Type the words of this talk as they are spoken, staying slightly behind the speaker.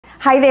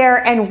Hi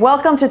there, and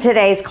welcome to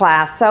today's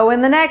class. So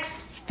in the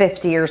next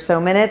 50 or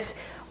so minutes,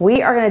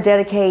 we are going to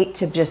dedicate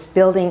to just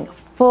building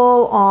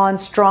full-on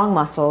strong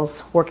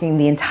muscles, working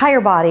the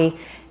entire body,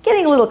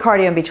 getting a little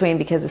cardio in between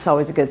because it's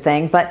always a good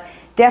thing, but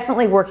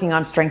definitely working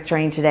on strength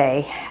training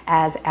today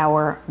as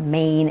our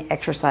main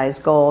exercise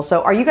goal.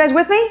 So are you guys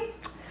with me?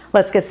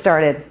 Let's get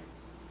started.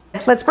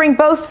 Let's bring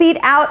both feet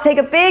out, take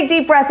a big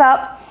deep breath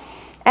up,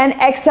 and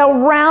exhale,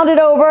 round it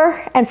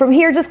over. And from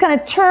here, just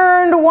kind of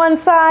turn to one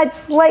side,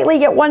 slightly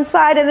get one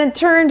side, and then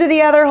turn to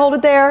the other, hold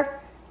it there.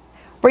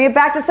 Bring it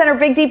back to center,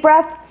 big deep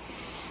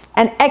breath.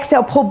 And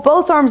exhale, pull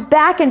both arms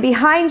back and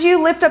behind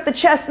you, lift up the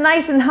chest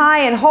nice and high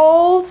and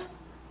hold.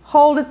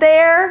 Hold it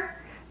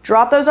there.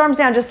 Drop those arms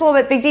down just a little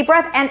bit, big deep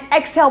breath, and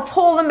exhale,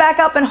 pull them back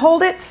up and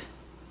hold it.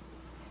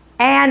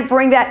 And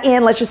bring that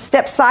in, let's just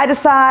step side to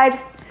side,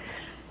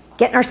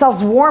 getting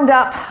ourselves warmed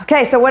up.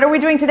 Okay, so what are we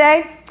doing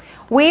today?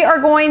 We are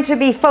going to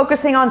be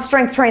focusing on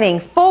strength training,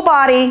 full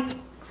body. I'm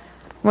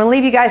gonna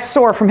leave you guys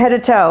sore from head to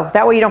toe.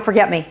 That way you don't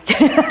forget me.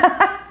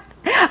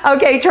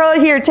 Okay, Charlie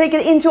here, take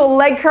it into a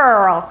leg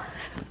curl.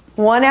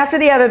 One after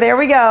the other, there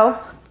we go.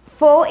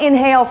 Full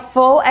inhale,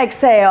 full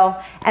exhale,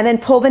 and then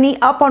pull the knee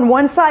up on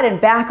one side and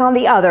back on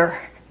the other.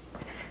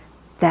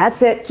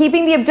 That's it,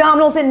 keeping the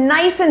abdominals in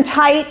nice and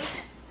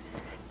tight.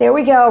 There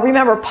we go,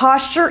 remember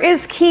posture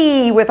is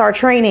key with our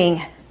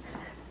training.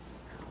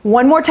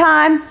 One more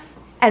time.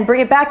 And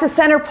bring it back to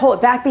center, pull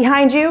it back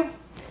behind you.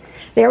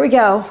 There we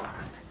go.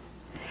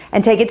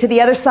 And take it to the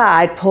other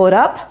side. Pull it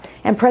up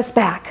and press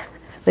back.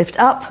 Lift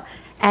up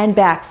and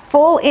back.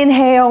 Full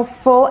inhale,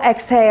 full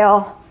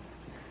exhale.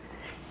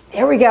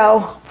 There we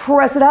go.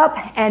 Press it up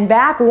and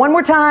back. One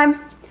more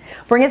time.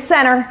 Bring it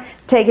center.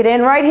 Take it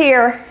in right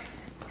here.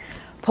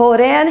 Pull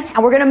it in.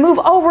 And we're going to move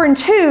over in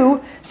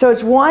two. So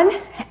it's 1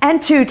 and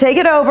 2. Take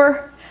it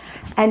over.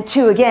 And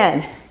 2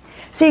 again.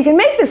 So you can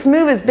make this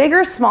move as big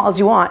or as small as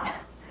you want.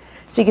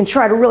 So you can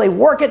try to really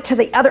work it to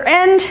the other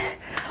end,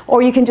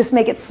 or you can just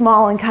make it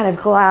small and kind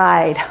of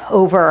glide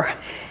over.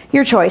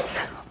 Your choice.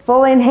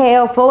 Full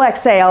inhale, full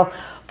exhale,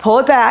 pull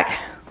it back.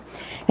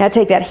 Now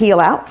take that heel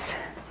out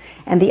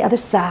and the other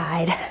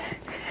side.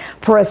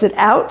 Press it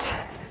out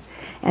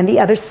and the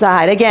other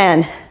side.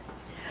 Again,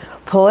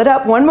 pull it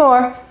up, one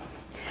more,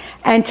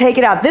 and take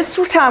it out. This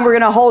time we're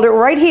gonna hold it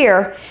right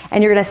here,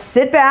 and you're gonna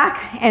sit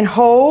back and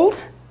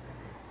hold.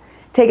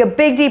 Take a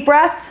big deep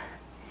breath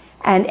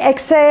and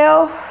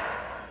exhale.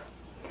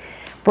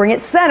 Bring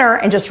it center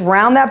and just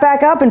round that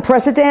back up and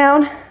press it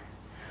down.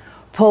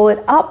 Pull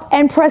it up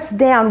and press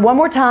down. One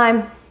more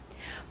time.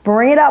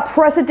 Bring it up,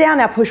 press it down.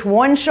 Now push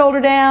one shoulder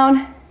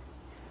down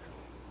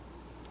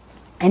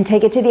and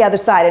take it to the other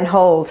side and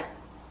hold.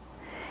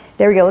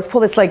 There we go. Let's pull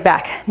this leg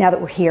back now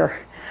that we're here.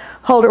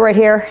 Hold it right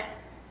here.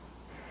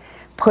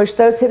 Push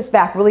those hips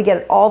back. Really get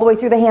it all the way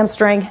through the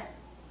hamstring.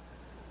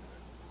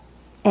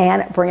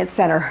 And bring it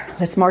center.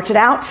 Let's march it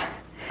out.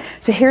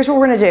 So here's what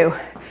we're going to do.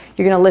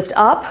 You're going to lift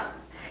up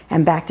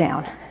and back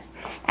down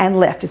and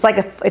lift. It's like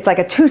a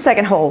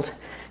 2-second hold.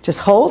 Just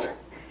hold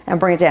and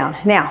bring it down.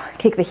 Now,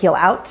 kick the heel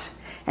out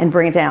and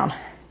bring it down.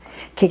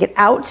 Kick it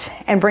out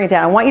and bring it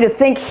down. I want you to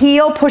think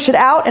heel, push it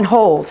out and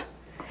hold.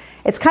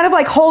 It's kind of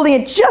like holding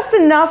it just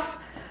enough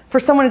for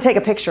someone to take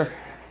a picture.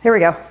 There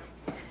we go.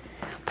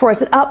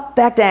 Press it up,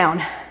 back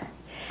down,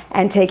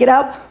 and take it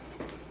up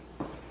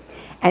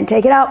and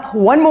take it up.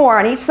 One more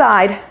on each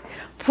side.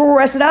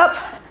 Press it up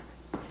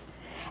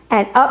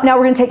and up. Now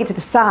we're going to take it to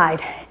the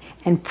side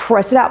and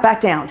press it out, back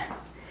down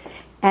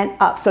and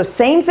up. So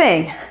same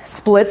thing,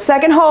 split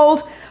second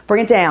hold,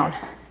 bring it down.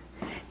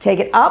 Take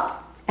it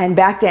up and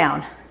back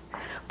down.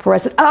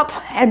 Press it up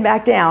and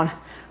back down.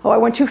 Oh, I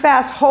went too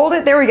fast. Hold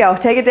it, there we go.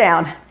 Take it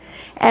down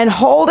and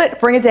hold it,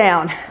 bring it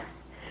down.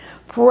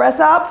 Press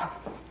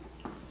up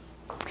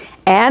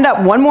and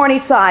up. One more on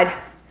each side.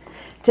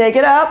 Take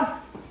it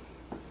up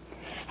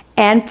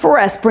and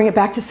press, bring it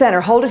back to center.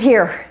 Hold it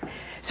here.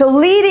 So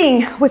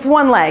leading with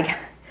one leg.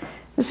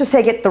 Let's just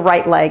take it the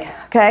right leg,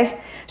 okay?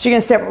 So you're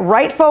gonna step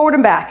right forward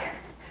and back.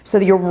 So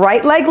that your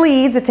right leg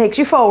leads, it takes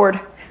you forward.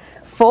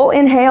 Full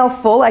inhale,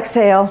 full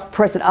exhale,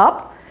 press it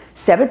up,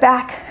 step it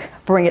back,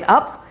 bring it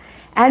up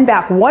and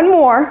back. One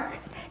more.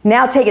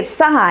 Now take it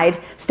side,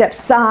 step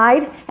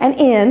side and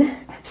in,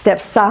 step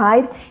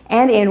side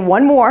and in.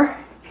 One more.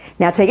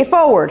 Now take it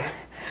forward,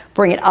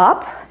 bring it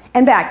up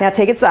and back. Now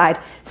take it side,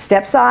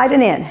 step side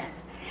and in.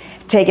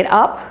 Take it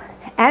up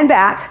and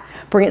back,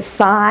 bring it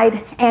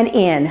side and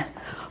in.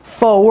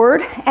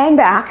 Forward and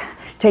back,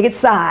 take it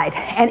side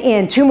and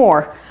in. 2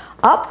 more.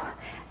 Up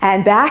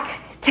and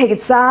back, take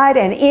it side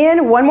and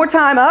in. One more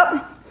time,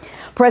 up,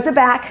 press it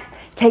back,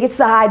 take it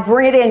side,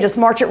 bring it in, just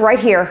march it right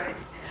here.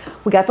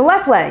 We got the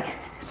left leg.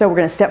 So we're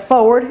gonna step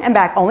forward and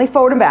back, only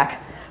forward and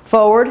back.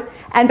 Forward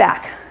and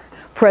back.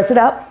 Press it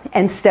up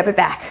and step it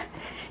back.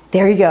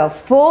 There you go.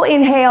 Full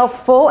inhale,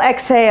 full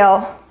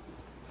exhale.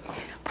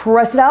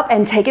 Press it up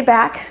and take it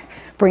back.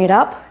 Bring it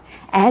up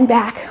and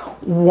back.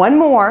 One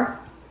more.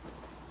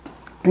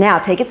 Now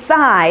take it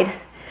side,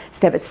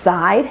 step it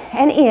side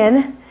and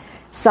in,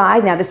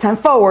 side. Now this time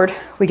forward.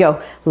 We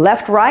go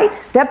left, right,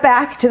 step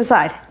back to the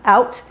side,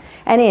 out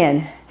and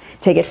in.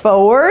 Take it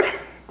forward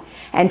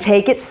and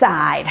take it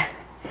side.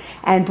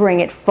 And bring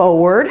it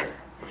forward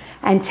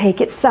and take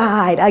it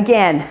side.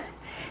 Again,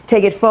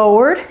 take it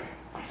forward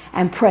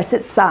and press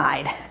it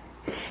side.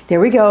 There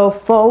we go,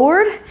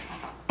 forward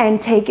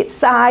and take it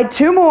side.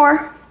 2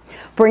 more.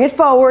 Bring it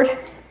forward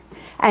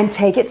and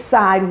take it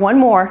side. 1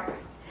 more.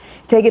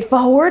 Take it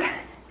forward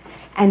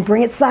and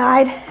bring it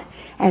side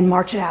and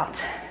march it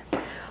out.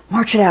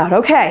 March it out.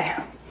 Okay,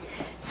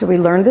 so we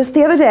learned this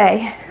the other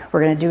day. We're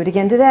gonna do it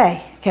again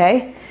today,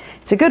 okay?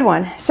 It's a good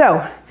one.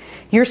 So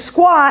your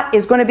squat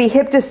is gonna be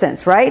hip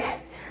distance, right?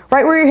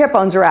 Right where your hip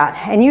bones are at.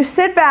 And you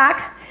sit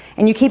back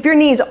and you keep your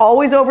knees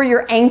always over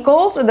your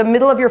ankles or the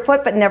middle of your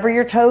foot, but never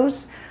your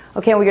toes.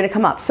 Okay, and we're gonna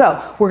come up.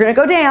 So we're gonna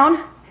go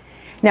down.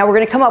 Now we're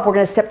gonna come up. We're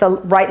gonna step the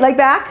right leg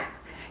back.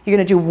 You're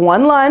gonna do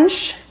 1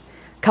 lunge,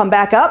 come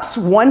back up,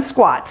 1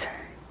 squat.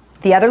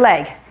 The other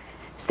leg.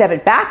 Step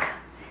it back,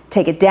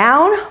 take it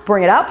down,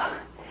 bring it up,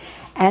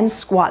 and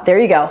squat. There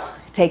you go.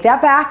 Take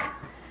that back,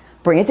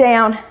 bring it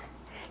down,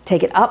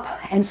 take it up,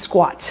 and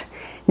squat.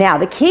 Now,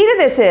 the key to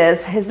this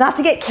is not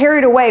to get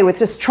carried away with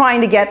just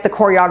trying to get the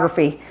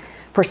choreography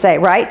per se,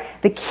 right?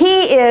 The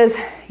key is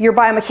your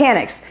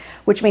biomechanics,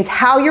 which means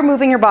how you're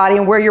moving your body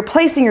and where you're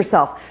placing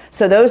yourself.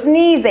 So those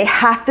knees, they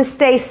have to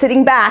stay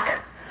sitting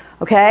back,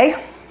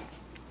 okay?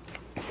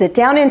 Sit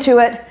down into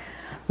it,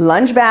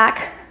 lunge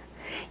back.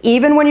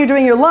 Even when you're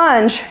doing your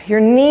lunge, your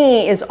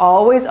knee is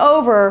always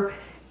over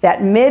that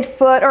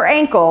midfoot or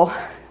ankle.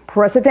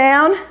 Press it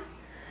down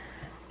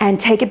and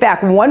take it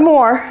back. 1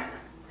 more.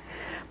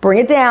 Bring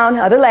it down,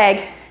 other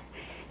leg.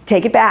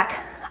 Take it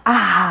back.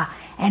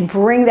 And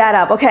bring that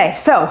up. Okay,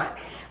 so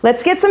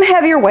let's get some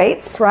heavier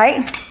weights,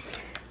 right?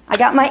 I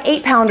got my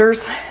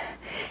 8-pounders,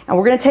 and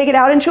we're gonna take it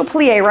out into a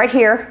plie right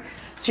here.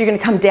 So you're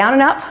gonna come down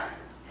and up,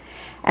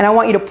 and I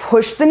want you to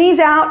push the knees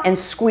out and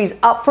squeeze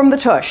up from the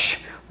tush.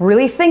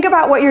 Really think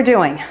about what you're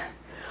doing.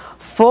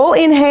 Full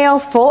inhale,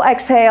 full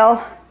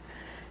exhale.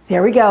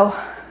 There we go.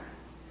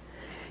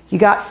 You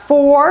got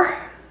 4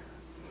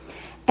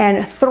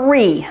 and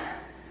 3.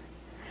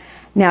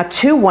 Now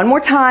 2, 1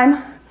 more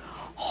time.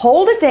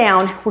 Hold it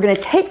down. We're gonna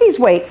take these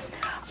weights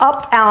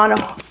up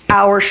on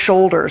our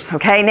shoulders,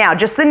 okay? Now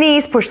just the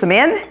knees, push them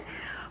in,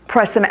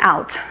 press them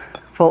out.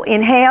 Full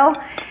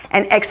inhale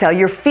and exhale.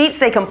 Your feet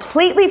stay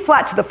completely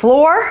flat to the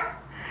floor.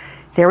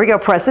 There we go,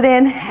 press it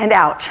in and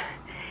out.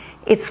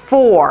 It's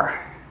 4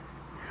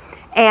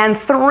 and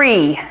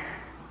 3.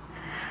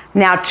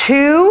 Now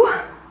 2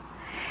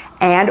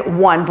 and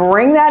 1.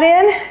 Bring that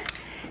in.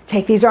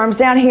 Take these arms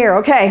down here,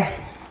 okay?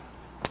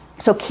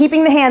 So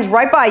keeping the hands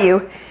right by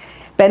you,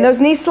 bend those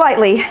knees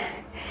slightly,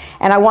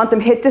 and I want them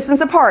hip distance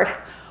apart.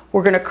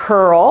 We're gonna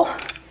curl,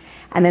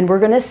 and then we're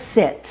gonna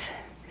sit.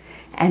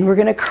 And we're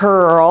gonna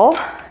curl,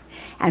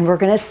 and we're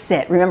gonna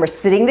sit. Remember,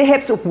 sitting the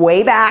hips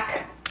way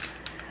back,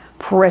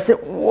 press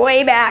it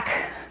way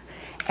back,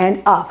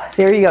 and up.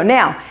 There you go.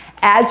 Now,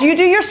 as you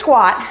do your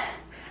squat,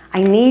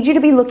 I need you to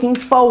be looking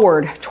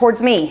forward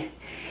towards me.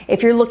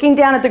 If you're looking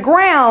down at the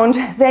ground,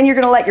 then you're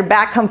gonna let your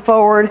back come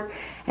forward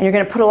and you're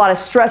gonna put a lot of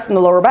stress in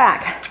the lower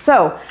back.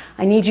 So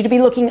I need you to be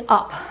looking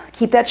up.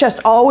 Keep that chest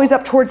always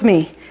up towards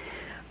me.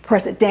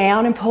 Press it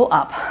down and pull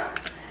up.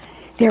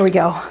 There we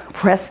go.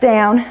 Press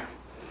down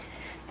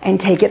and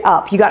take it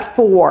up. You got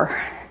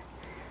 4.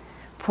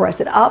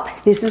 Press it up.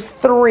 This is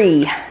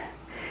 3.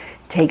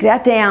 Take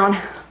that down.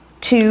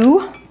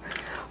 2.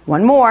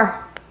 1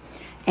 more.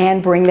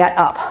 And bring that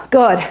up.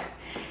 Good.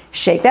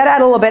 Shake that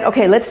out a little bit.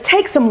 Okay, let's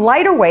take some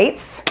lighter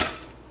weights.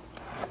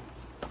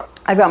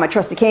 I've got my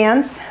trusty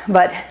cans,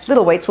 but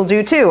little weights will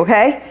do too,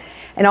 okay?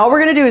 And all we're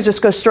gonna do is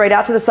just go straight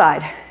out to the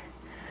side.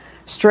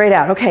 Straight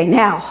out. Okay,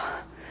 now,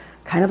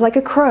 kind of like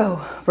a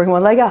crow. Bring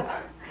one leg up.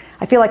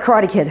 I feel like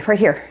Karate Kid right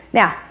here.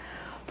 Now,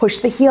 push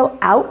the heel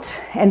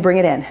out and bring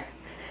it in.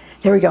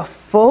 There we go.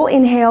 Full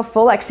inhale,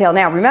 full exhale.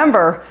 Now,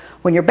 remember,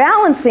 when you're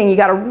balancing, you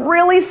gotta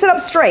really sit up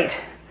straight.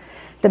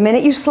 The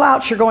minute you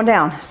slouch, you're going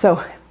down.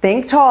 So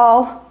think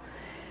tall,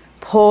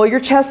 pull your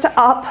chest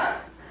up.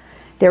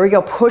 There we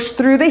go, push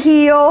through the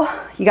heel.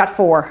 You got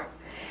 4.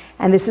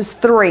 And this is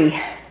 3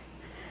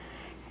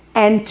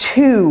 and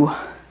 2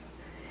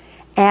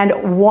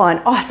 and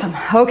 1. Awesome,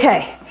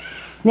 okay.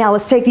 Now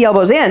let's take the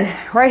elbows in,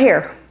 right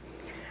here.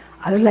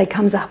 Other leg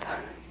comes up.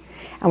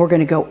 And we're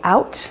gonna go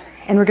out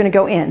and we're gonna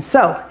go in.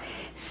 So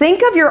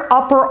think of your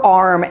upper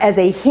arm as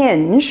a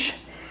hinge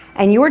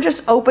and you are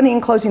just opening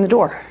and closing the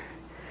door.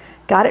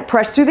 Got it?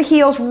 Press through the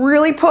heels,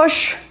 really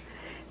push.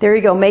 There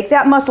you go. Make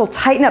that muscle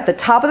tighten up. The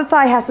top of the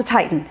thigh has to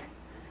tighten.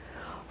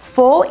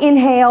 Full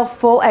inhale,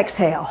 full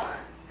exhale.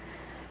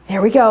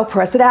 There we go.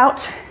 Press it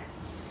out.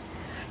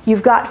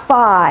 You've got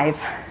 5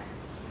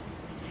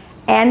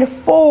 and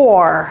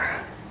 4.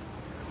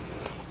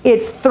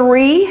 It's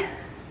 3,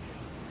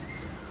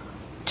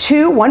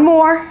 2, 1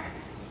 more,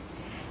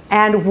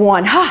 and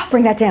 1.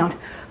 Bring that down.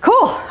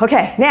 Cool.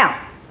 Okay, now,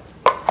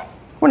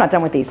 we're not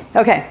done with these.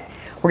 Okay.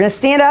 We're gonna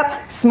stand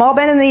up, small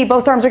bend in the knee,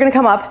 both arms are gonna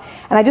come up,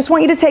 and I just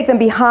want you to take them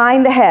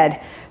behind the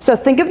head. So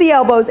think of the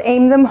elbows,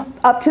 aim them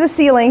up to the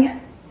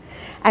ceiling,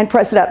 and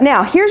press it up.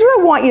 Now, here's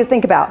what I want you to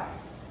think about.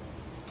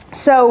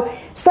 So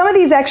some of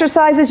these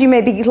exercises you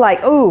may be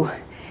like, ooh,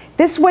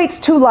 this weight's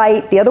too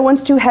light, the other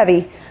one's too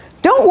heavy.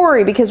 Don't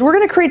worry, because we're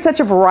going to create such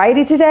a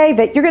variety today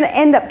that you're going to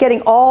end up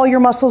getting all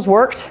your muscles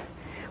worked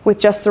with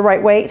just the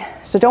right weight.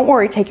 So don't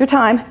worry, take your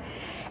time.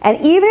 And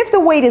even if the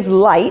weight is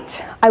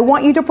light, I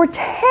want you to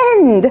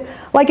pretend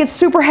like it's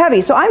super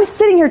heavy. So I'm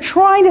sitting here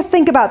trying to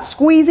think about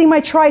squeezing my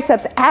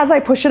triceps as I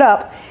push it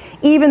up,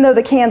 even though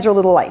the cans are a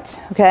little light,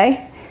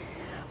 okay?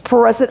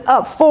 Press it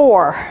up,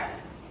 4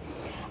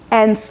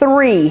 and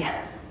 3.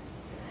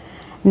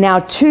 Now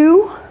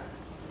 2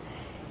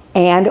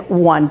 and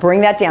 1.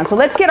 Bring that down. So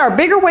let's get our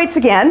bigger weights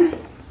again.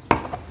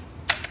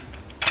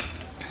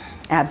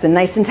 Abs are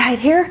nice and tight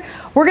here.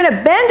 We're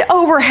gonna bend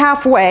over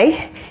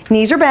halfway.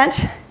 Knees are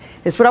bent.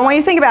 This is what I want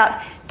you to think about.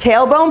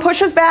 Tailbone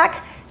pushes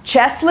back,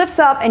 chest lifts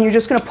up, and you're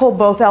just gonna pull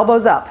both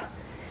elbows up.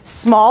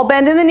 Small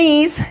bend in the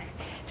knees.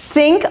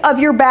 Think of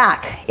your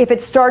back. If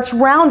it starts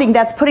rounding,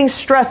 that's putting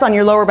stress on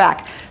your lower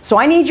back. So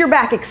I need your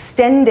back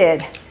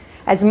extended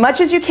as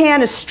much as you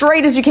can, as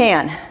straight as you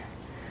can.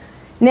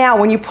 Now,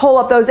 when you pull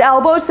up those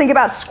elbows, think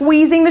about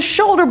squeezing the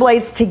shoulder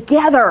blades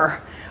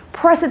together.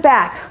 Press it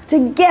back,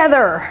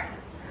 together.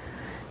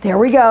 There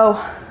we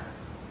go.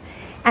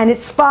 And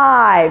it's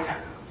 5,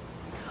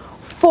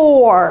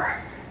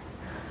 4,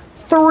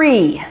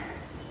 3,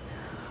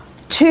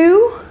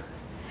 2,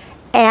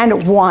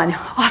 and 1.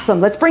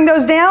 Awesome. Let's bring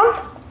those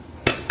down.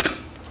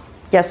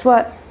 Guess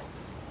what?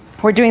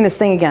 We're doing this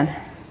thing again.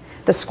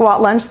 The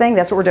squat lunge thing,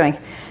 that's what we're doing.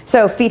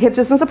 So feet hip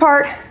distance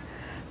apart,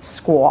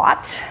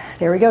 squat.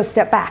 There we go,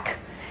 step back.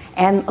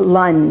 And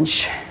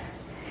lunge.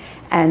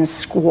 And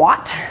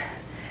squat.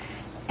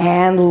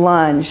 And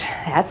lunge.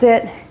 That's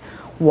it.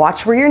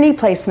 Watch where your knee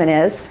placement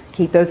is.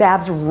 Keep those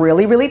abs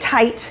really, really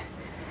tight.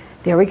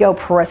 There we go,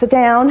 press it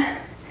down.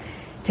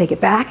 Take it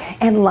back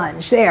and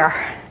lunge,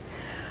 there.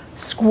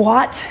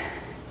 Squat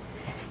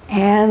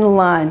and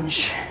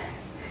lunge.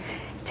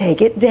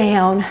 Take it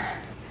down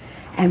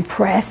and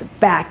press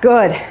back,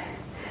 good.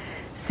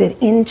 Sit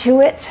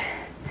into it,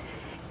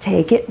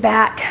 take it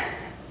back,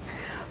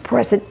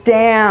 press it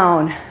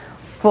down.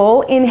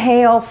 Full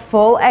inhale,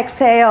 full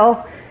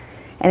exhale.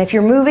 And if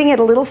you're moving at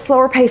a little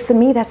slower pace than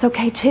me, that's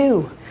okay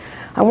too.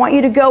 I want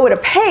you to go at a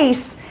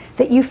pace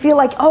that you feel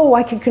like, oh,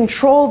 I can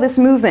control this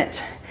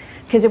movement.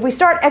 Because if we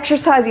start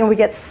exercising and we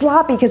get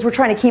sloppy because we're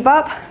trying to keep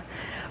up,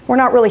 we're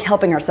not really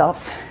helping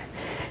ourselves.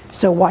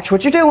 So watch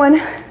what you're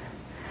doing.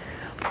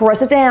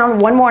 Press it down,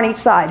 one more on each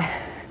side.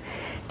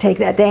 Take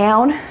that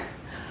down,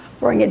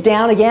 bring it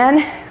down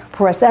again,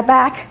 press that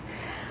back,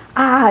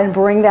 and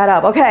bring that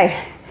up.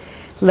 Okay,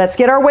 let's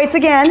get our weights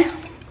again.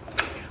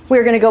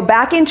 We're gonna go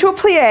back into a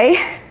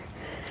plie,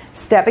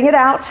 stepping it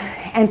out,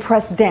 and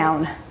press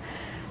down.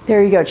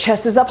 There you go,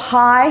 chest is up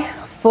high,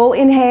 full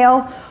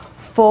inhale,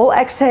 full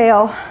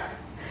exhale.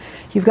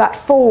 You've got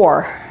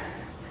 4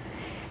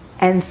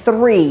 and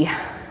 3.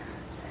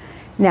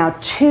 Now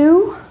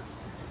 2,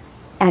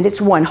 and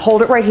it's 1.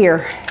 Hold it right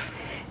here.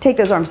 Take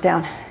those arms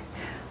down.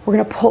 We're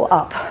gonna pull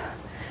up.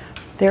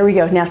 There we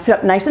go. Now sit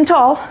up nice and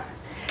tall.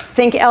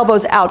 Think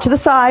elbows out to the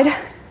side.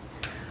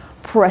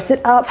 Press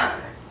it up.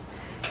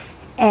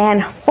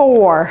 And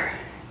 4,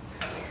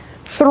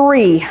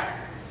 3,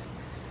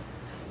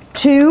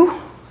 2,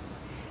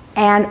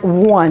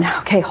 and 1.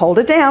 Okay, hold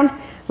it down.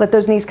 Let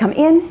those knees come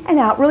in and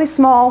out really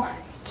small,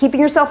 keeping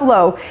yourself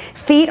low.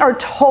 Feet are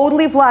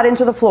totally flat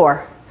into the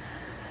floor.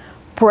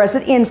 Press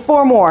it in,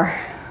 4 more.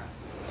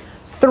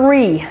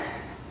 3,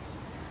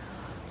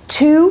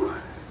 2,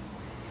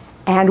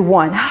 and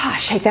 1.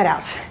 Shake that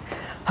out.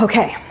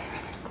 Okay,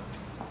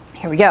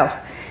 here we go.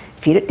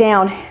 Feet it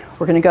down.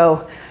 We're gonna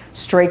go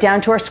straight down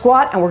to our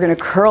squat and we're gonna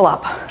curl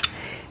up.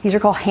 These are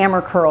called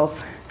hammer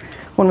curls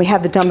when we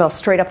have the dumbbell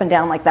straight up and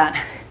down like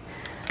that.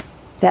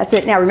 That's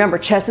it. Now remember,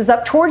 chest is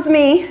up towards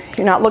me.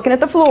 You're not looking at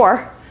the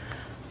floor.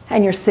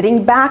 And you're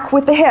sitting back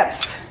with the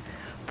hips.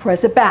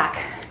 Press it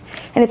back.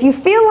 And if you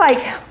feel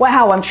like,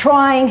 wow, I'm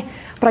trying,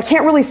 but I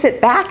can't really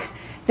sit back,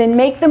 then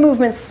make the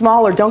movement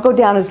smaller. Don't go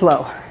down as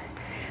low.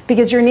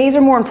 Because your knees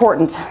are more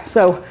important.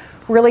 So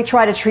really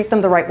try to treat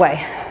them the right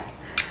way.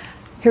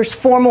 Here's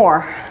 4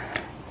 more.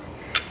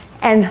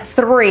 And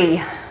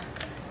 3.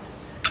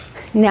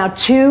 Now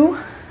 2.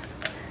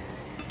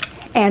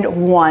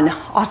 And 1.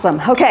 Awesome.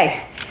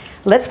 Okay.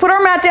 Let's put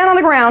our mat down on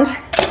the ground.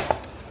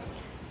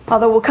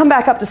 Although we'll come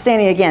back up to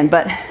standing again,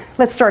 but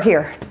let's start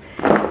here.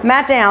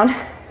 Mat down.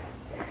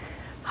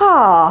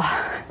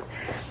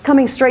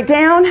 Coming straight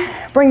down.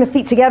 Bring the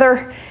feet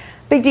together.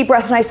 Big deep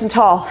breath, nice and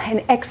tall. And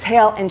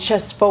exhale and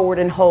chest forward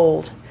and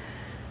hold.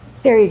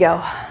 There you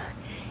go.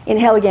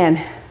 Inhale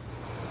again.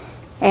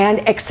 And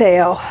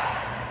exhale.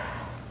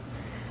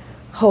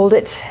 Hold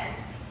it.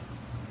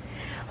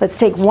 Let's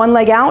take one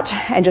leg out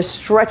and just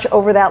stretch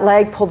over that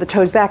leg. Pull the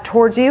toes back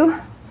towards you.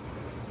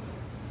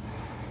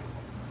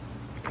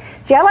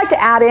 See, I like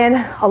to add in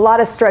a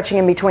lot of stretching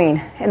in between.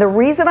 And the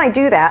reason I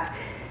do that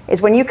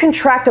is when you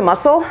contract a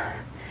muscle,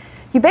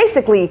 you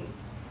basically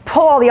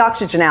pull all the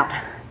oxygen out.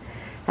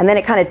 and then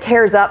it kind of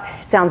tears up.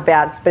 It sounds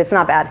bad, but it's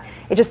not bad.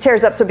 It just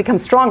tears up so it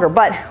becomes stronger.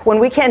 But when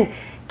we can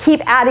keep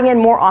adding in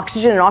more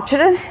oxygen and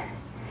oxygen,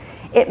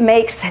 it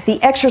makes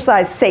the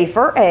exercise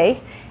safer,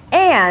 A,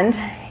 and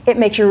it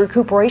makes your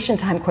recuperation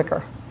time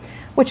quicker,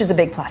 which is a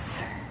big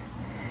plus.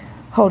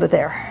 Hold it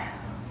there.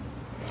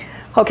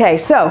 Okay,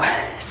 so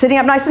sitting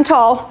up nice and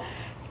tall,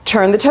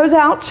 turn the toes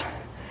out.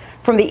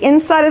 From the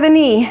inside of the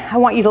knee, I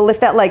want you to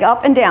lift that leg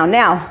up and down.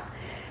 Now,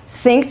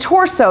 think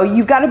torso.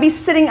 You've got to be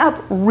sitting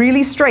up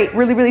really straight,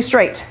 really, really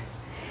straight.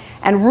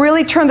 And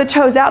really turn the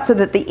toes out so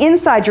that the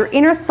inside, your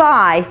inner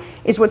thigh,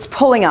 is what's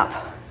pulling up.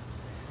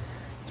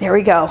 There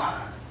we go.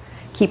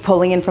 Keep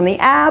pulling in from the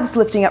abs,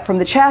 lifting up from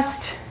the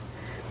chest.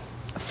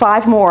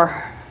 5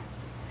 more.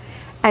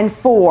 And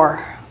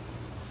 4.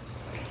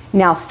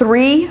 Now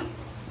 3,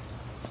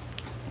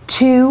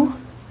 2,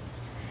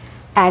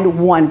 and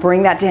 1.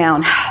 Bring that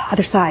down.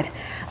 Other side.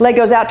 Leg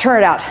goes out,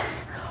 turn it out.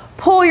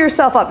 Pull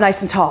yourself up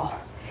nice and tall.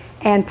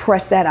 And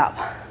press that up.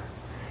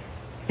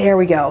 There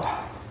we go.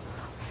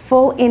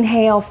 Full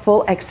inhale,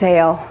 full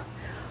exhale.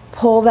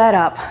 Pull that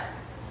up.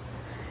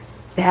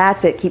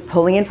 That's it. Keep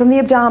pulling in from the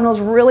abdominals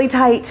really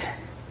tight.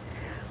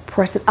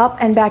 Press it up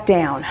and back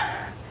down.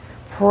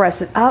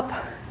 Press it up.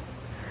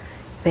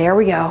 There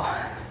we go.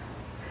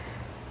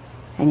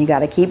 And you got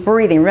to keep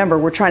breathing. Remember,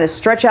 we're trying to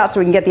stretch out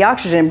so we can get the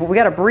oxygen, but we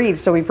got to breathe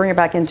so we bring it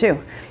back in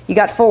too. You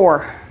got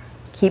 4.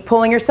 Keep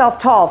pulling yourself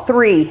tall.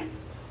 3,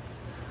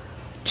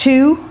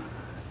 2,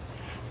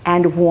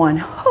 and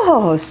 1.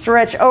 Oh,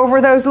 stretch over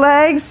those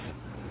legs.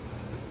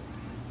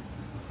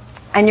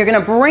 And you're going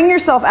to bring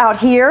yourself out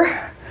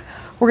here.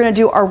 We're going to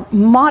do our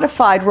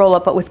modified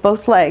roll-up, but with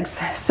both legs.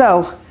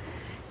 So,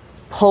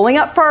 pulling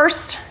up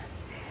first.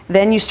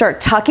 Then you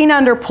start tucking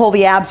under, pull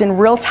the abs in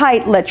real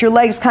tight, let your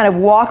legs kind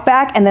of walk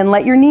back, and then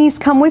let your knees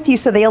come with you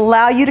so they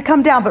allow you to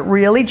come down, but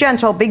really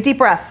gentle. Big deep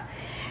breath.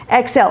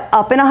 Exhale,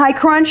 up in a high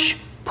crunch.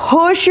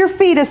 Push your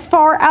feet as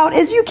far out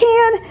as you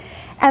can,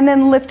 and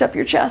then lift up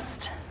your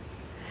chest.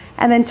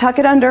 And then tuck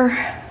it under.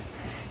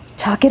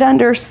 Tuck it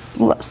under.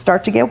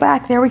 Start to go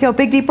back. There we go.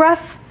 Big deep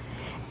breath.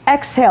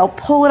 Exhale,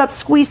 pull it up,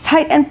 squeeze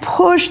tight, and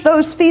push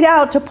those feet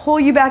out to pull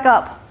you back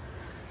up.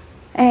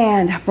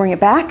 And bring it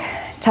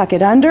back. Tuck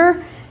it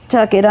under.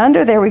 Tuck it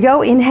under. There we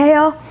go.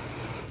 Inhale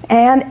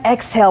and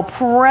exhale.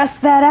 Press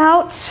that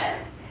out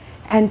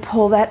and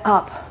pull that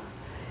up.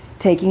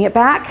 Taking it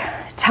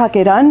back. Tuck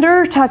it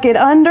under. Tuck it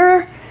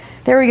under.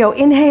 There we go.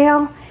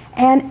 Inhale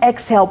and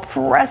exhale.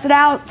 Press it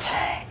out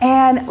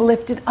and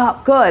lift it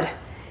up. Good.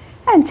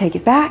 And take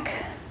it back.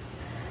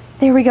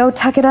 There we go.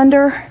 Tuck it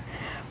under.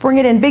 Bring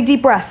it in. Big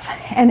deep breath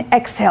and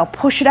exhale.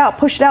 Push it out.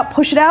 Push it out.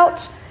 Push it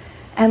out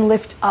and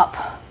lift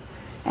up.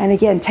 And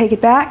again, take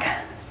it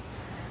back.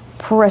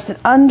 Press it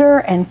under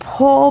and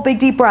pull. Big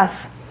deep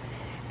breath.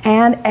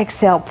 And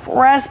exhale.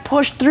 Press,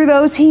 push through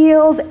those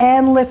heels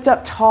and lift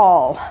up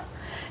tall.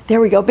 There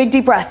we go. Big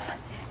deep breath.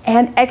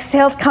 And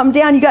exhale to come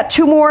down. You got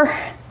 2 more.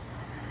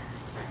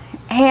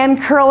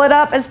 And curl it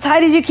up as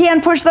tight as you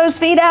can. Push those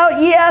feet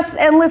out. Yes.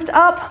 And lift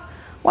up.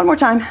 1 more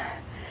time.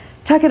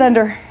 Tuck it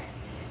under.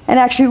 And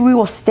actually we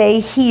will stay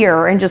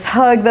here and just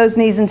hug those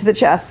knees into the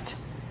chest.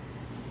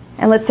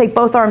 And let's take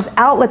both arms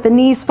out. Let the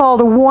knees fall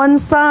to one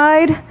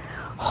side.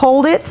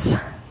 Hold it,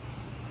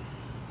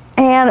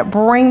 and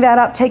bring that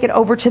up. Take it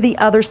over to the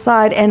other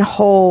side and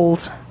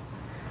hold.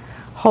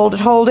 Hold it,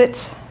 hold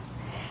it.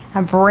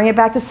 And bring it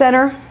back to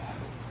center.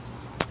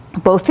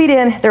 Both feet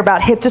in. They're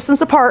about hip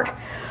distance apart.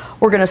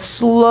 We're going to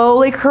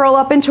slowly curl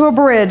up into a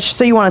bridge.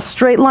 So you want a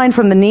straight line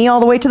from the knee all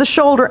the way to the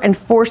shoulder and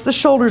force the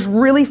shoulders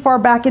really far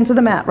back into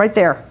the mat, right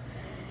there.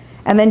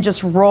 And then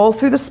just roll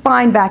through the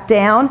spine back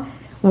down.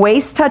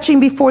 Waist touching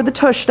before the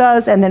tush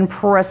does, and then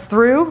press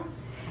through.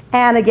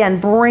 And again,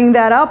 bring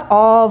that up,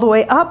 all the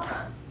way up.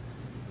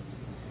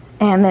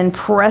 And then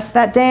press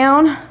that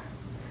down.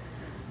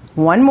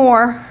 1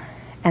 more.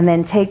 And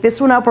then take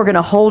this one up. We're going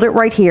to hold it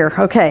right here.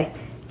 Okay,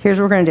 here's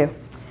what we're going to do.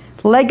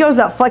 Leg goes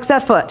up, flex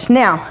that foot.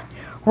 Now,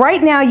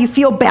 right now you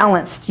feel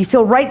balanced. You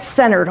feel right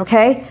centered,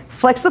 okay?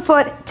 Flex the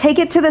foot, take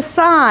it to the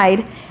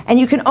side, and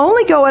you can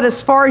only go out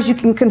as far as you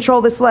can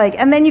control this leg.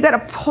 And then you got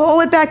to pull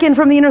it back in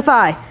from the inner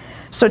thigh.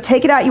 So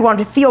take it out. You want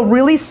it to feel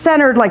really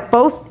centered, like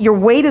your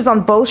weight is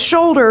on both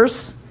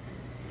shoulders.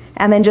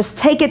 And then just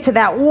take it to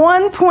that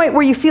one point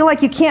where you feel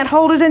like you can't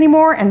hold it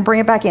anymore and bring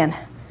it back in.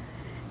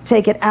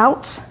 Take it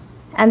out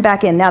and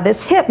back in. Now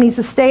this hip needs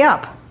to stay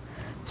up.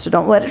 So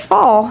don't let it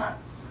fall.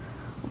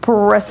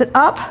 Press it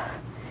up.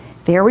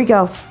 There we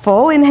go.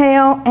 Full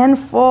inhale and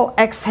full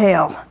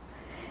exhale.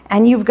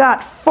 And you've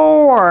got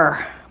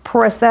 4.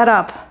 Press that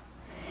up.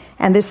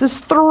 And this is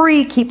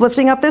 3. Keep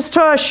lifting up this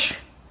tush.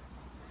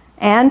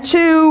 And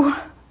 2.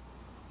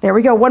 There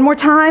we go. 1 more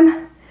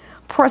time.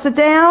 Press it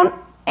down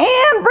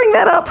and bring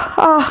that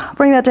up.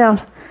 Bring that down.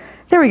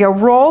 There we go.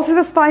 Roll through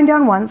the spine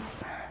down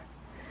once.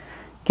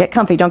 Get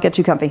comfy. Don't get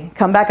too comfy.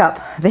 Come back up.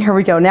 There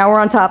we go. Now we're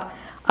on top.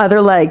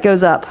 Other leg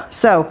goes up.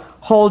 So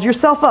hold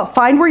yourself up.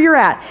 Find where you're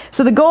at.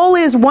 So the goal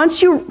is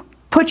once you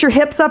put your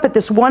hips up at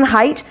this one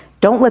height,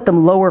 don't let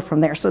them lower from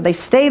there. So they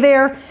stay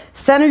there.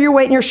 Center your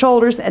weight in your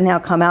shoulders and now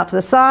come out to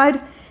the side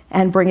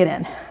and bring it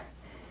in.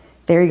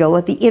 There you go.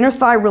 Let the inner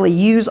thigh really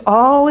use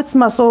all its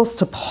muscles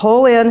to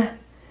pull in.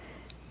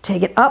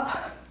 Take it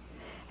up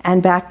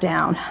and back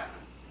down.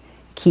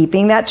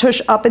 Keeping that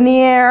tush up in the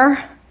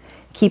air.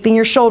 Keeping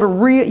your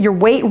your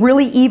weight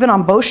really even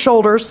on both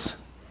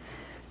shoulders.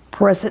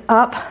 Press it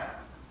up.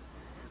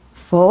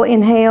 Full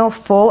inhale,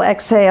 full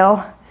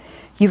exhale.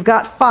 You've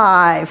got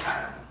 5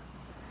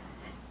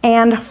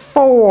 and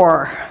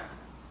 4.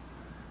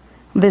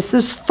 This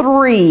is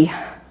 3,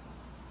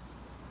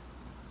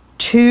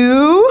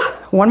 2,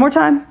 one more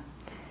time,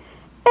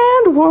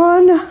 and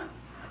 1.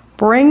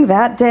 Bring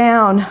that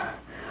down.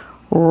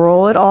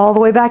 Roll it all the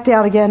way back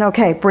down again.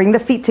 Okay, bring the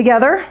feet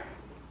together.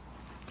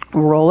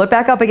 Roll it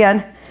back up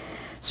again.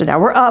 So now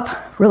we're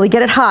up. Really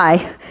get it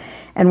high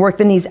and work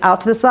the knees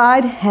out to the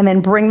side and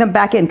then bring them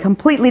back in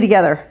completely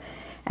together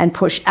and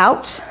push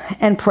out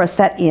and press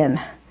that in.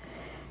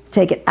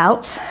 Take it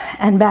out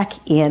and back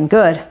in.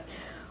 Good.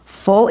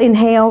 Full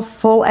inhale,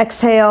 full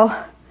exhale.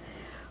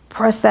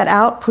 Press that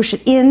out, push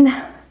it in.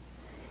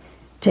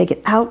 Take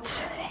it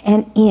out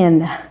and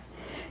in.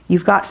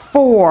 You've got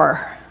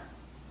 4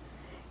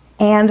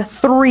 and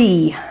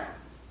 3.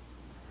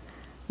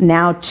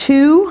 Now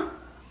 2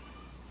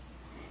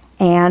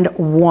 and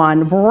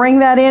 1. Bring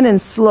that in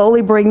and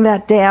slowly bring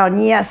that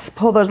down. Yes,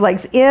 pull those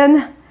legs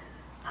in.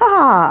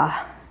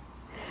 Ah.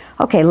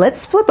 Okay,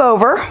 let's flip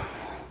over.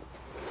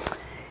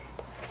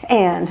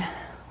 And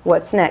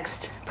what's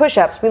next?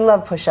 Push-ups. We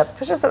love push-ups.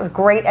 Push-ups are a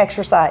great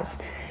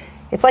exercise.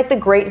 It's like the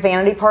great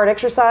vanity part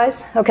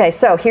exercise. Okay,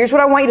 so here's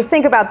what I want you to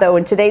think about though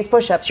in today's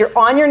push-ups. You're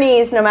on your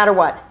knees no matter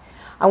what.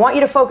 I want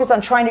you to focus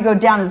on trying to go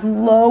down as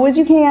low as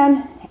you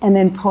can and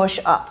then push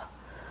up.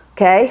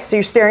 Okay, so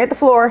you're staring at the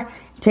floor.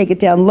 Take it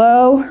down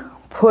low,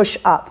 push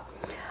up.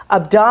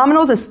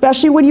 Abdominals,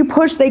 especially when you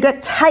push, they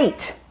get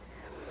tight.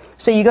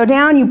 So you go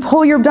down, you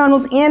pull your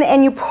abdominals in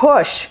and you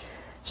push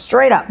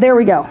straight up. There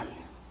we go.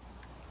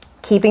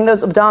 Keeping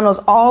those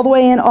abdominals all the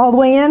way in, all the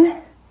way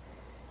in.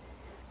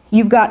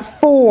 You've got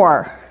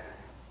 4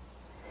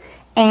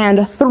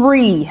 and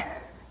 3.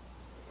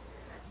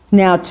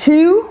 Now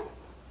 2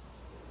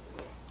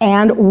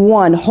 and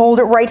 1. Hold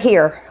it right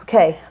here.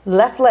 Okay,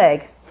 left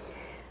leg.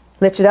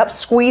 Lift it up,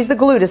 squeeze the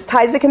glute as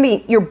tight as it can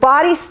be. Your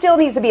body still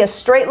needs to be a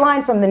straight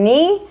line from the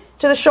knee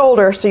to the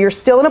shoulder, so you're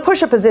still in a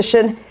push-up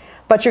position,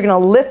 but you're gonna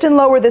lift and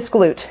lower this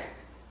glute.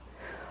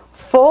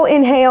 Full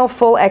inhale,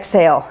 full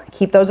exhale.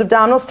 Keep those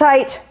abdominals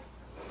tight.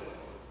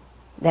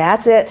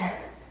 That's it.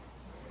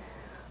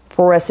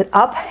 Press it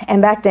up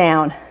and back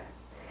down.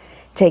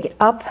 Take it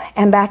up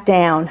and back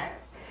down.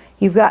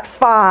 You've got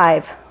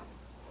 5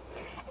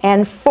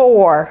 and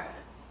 4.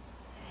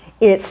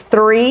 It's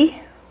 3,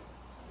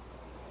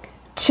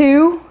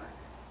 2,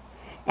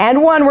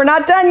 and 1. We're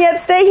not done yet.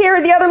 Stay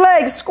here. The other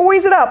leg.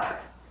 Squeeze it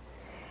up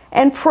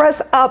and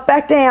press up,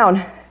 back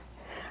down.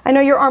 I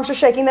know your arms are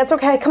shaking. That's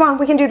okay. Come on,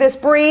 we can do this.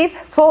 Breathe.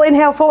 Full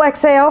inhale, full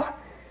exhale.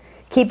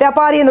 Keep that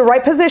body in the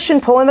right position.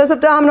 Pull in those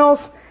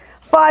abdominals.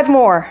 5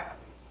 more.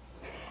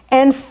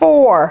 And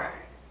 4.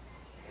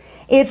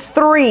 It's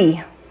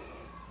 3,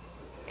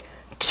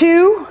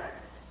 2,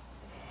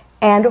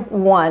 and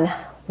 1.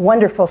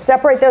 Wonderful.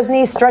 Separate those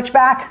knees, stretch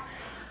back.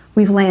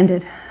 We've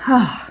landed.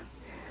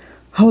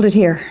 Hold it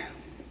here.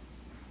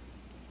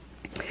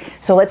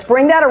 So let's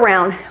bring that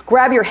around.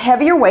 Grab your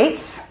heavier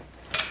weights.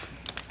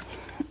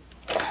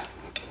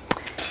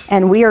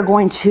 And we are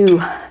going to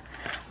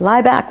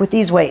lie back with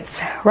these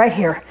weights right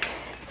here.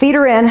 Feet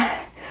are in.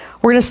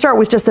 We're going to start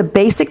with just a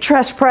basic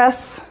chest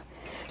press.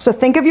 So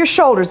think of your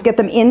shoulders, get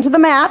them into the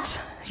mat,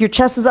 your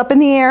chest is up in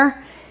the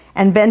air,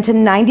 and bend to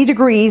 90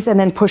 degrees and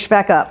then push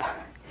back up.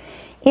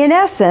 In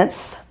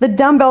essence, the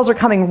dumbbells are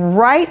coming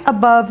right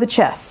above the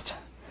chest.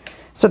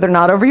 So they're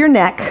not over your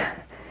neck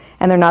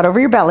and they're not over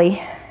your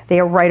belly, they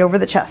are right over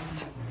the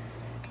chest.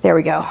 There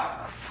we go.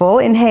 Full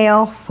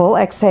inhale, full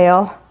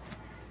exhale.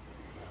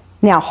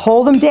 Now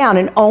hold them down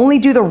and only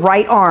do the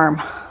right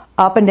arm,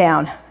 up and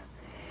down.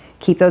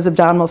 Keep those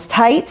abdominals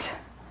tight.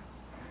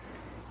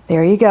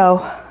 There you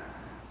go.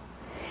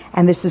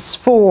 And this is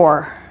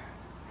 4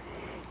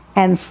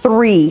 and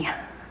 3.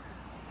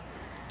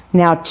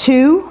 Now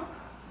 2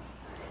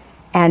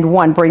 and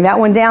 1. Bring that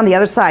one down. The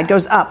other side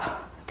goes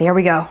up. There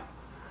we go.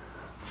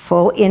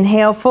 Full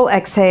inhale, full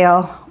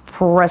exhale.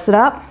 Press it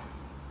up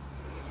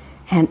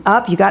and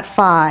up. You got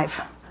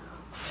 5,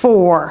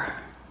 4,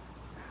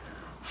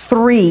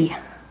 3,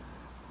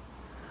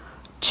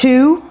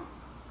 2,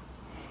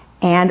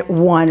 and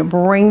 1.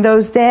 Bring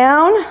those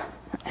down.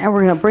 And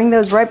we're going to bring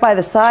those right by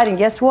the side. And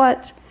guess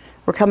what?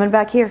 We're coming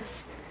back here.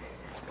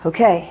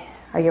 Okay,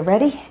 are you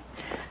ready?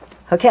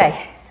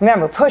 Okay,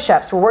 remember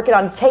push-ups. We're working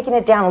on taking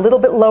it down a little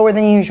bit lower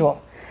than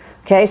usual.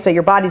 Okay, so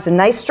your body's a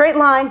nice straight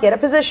line. Get it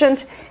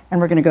positioned.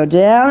 And we're going to go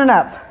down and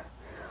up.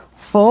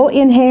 Full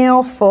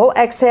inhale, full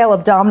exhale.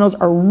 Abdominals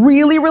are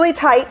really, really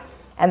tight.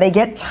 And they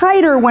get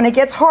tighter when it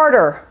gets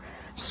harder.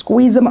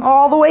 Squeeze them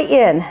all the way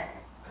in.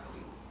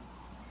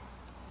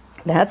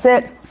 That's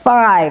it.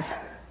 5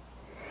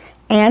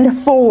 and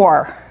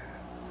 4,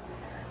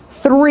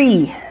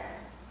 3,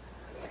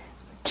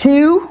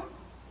 2,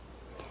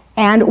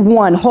 and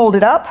 1. Hold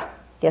it up.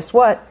 Guess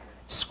what?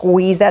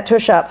 Squeeze that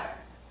tush up.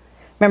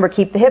 Remember,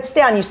 keep the hips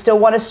down. You still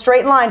want a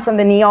straight line from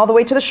the knee all the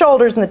way to the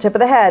shoulders and the tip of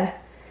the head.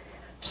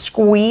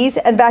 Squeeze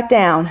and back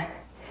down.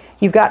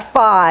 You've got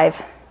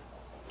 5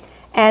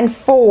 and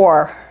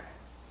 4,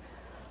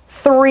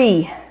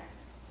 3,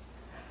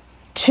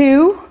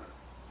 2,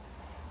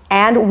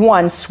 and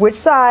 1. Switch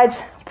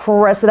sides.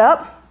 Press it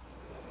up.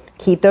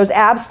 Keep those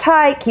abs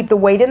tight. Keep the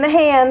weight in the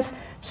hands.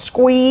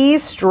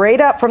 Squeeze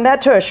straight up from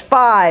that tush.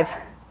 5,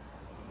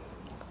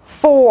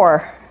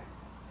 4,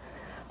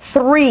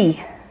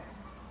 3,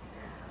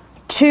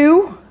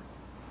 2,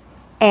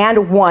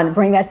 and 1.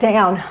 Bring that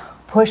down.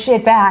 Push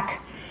it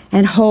back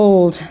and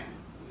hold.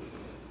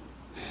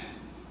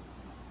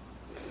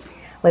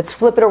 Let's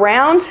flip it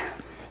around.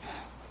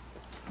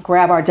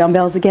 Grab our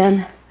dumbbells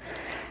again.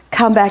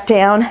 Come back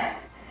down.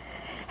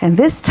 And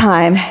this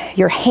time,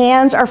 your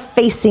hands are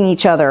facing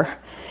each other.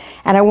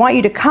 And I want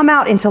you to come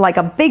out into like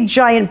a big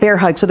giant bear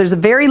hug. So there's a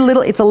very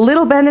little, it's a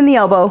little bend in the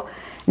elbow,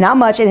 not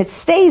much, and it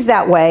stays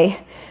that way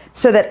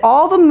so that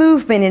all the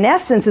movement in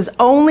essence is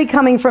only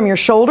coming from your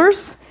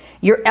shoulders.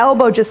 Your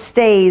elbow just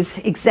stays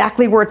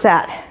exactly where it's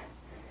at.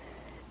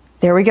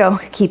 There we go.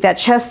 Keep that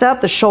chest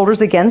up, the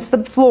shoulders against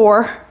the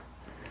floor.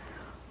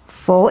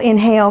 Full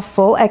inhale,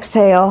 full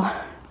exhale.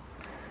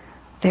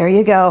 There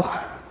you go.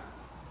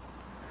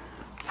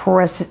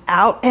 Press it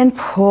out and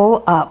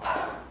pull up.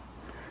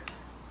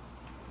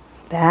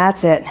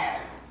 That's it.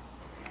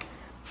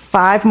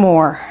 5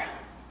 more.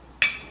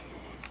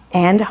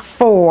 And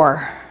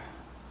 4.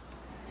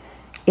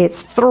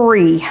 It's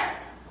 3,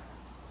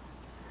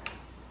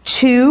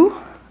 2,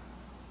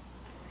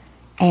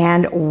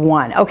 and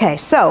 1. Okay,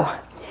 so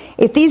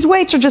if these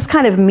weights are just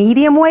kind of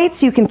medium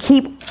weights, you can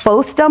keep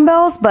both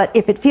dumbbells, but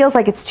if it feels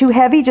like it's too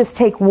heavy, just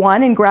take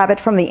one and grab it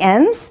from the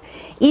ends.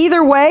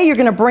 Either way, you're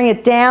gonna bring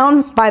it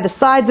down by the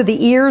sides of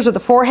the ears or the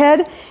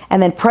forehead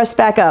and then press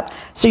back up.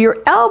 So your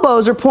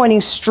elbows are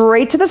pointing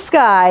straight to the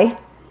sky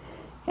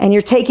and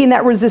you're taking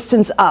that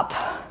resistance up.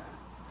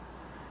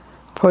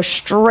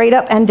 Push straight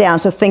up and down.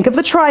 So think of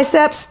the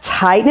triceps,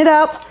 tighten it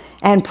up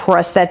and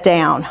press that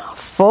down.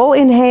 Full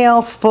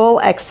inhale, full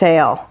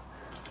exhale.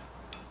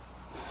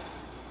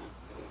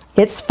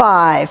 It's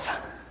 5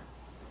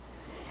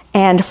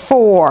 and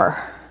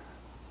 4,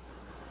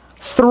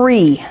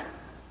 3,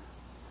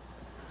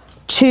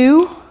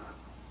 2,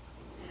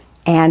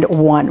 and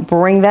 1.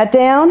 Bring that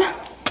down.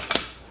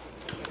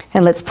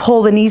 And let's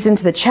pull the knees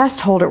into the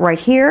chest. Hold it right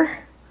here.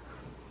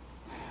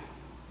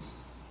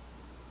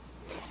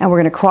 And we're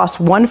going to cross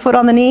one foot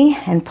on the knee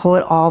and pull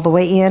it all the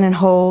way in and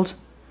hold.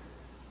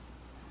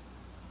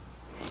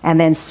 And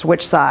then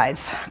switch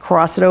sides.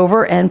 Cross it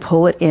over and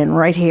pull it in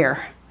right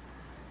here.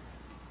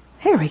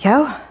 Here we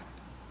go.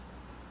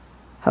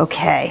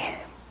 Okay,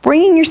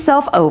 bringing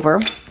yourself over.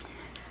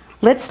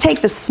 Let's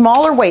take the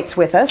smaller weights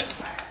with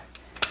us.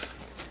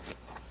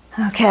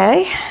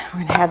 Okay,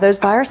 we're gonna have those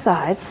by our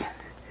sides.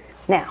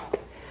 Now,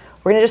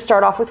 we're gonna just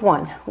start off with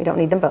one. We don't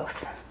need them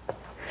both.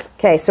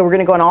 Okay, so we're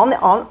gonna go on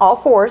all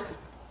fours.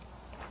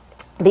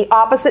 The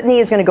opposite knee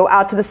is gonna go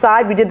out to the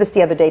side. We did this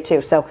the other day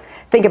too, so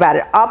think about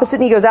it. Opposite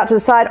knee goes out to the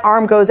side,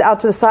 arm goes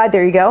out to the side,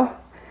 there you go.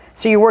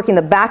 So you're working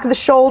the back of the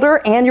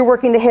shoulder and you're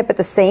working the hip at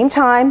the same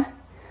time.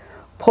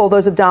 Pull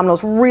those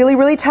abdominals really,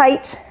 really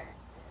tight.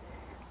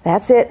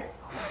 That's it.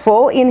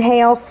 Full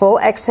inhale, full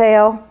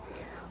exhale.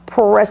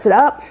 Press it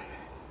up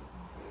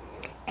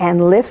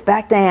and lift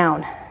back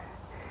down.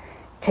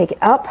 Take it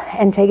up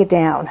and take it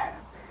down.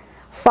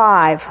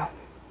 5,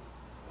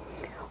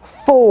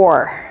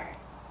 4,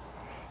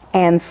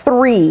 and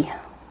 3,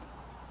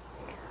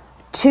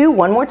 2,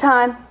 one more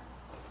time,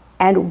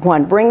 and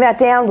 1. Bring that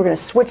down. We're going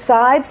to switch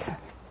sides.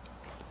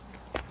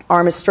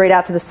 Arm is straight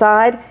out to the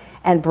side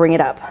and bring it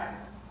up.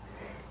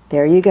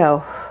 There you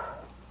go.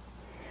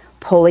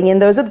 Pulling in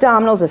those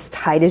abdominals as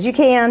tight as you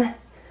can.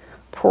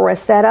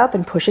 Press that up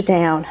and push it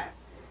down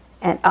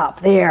and up.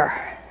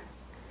 There.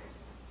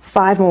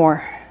 5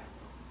 more.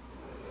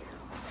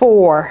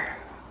 4,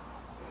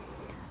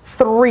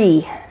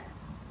 3,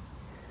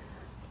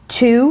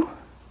 2,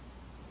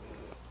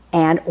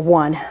 and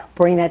 1.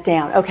 Bring that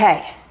down.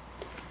 Okay.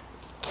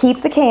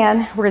 Keep the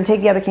can. We're going to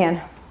take the other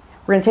can.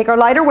 We're going to take our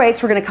lighter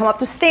weights. We're going to come up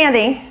to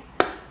standing.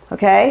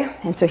 Okay?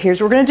 And so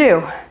here's what we're going to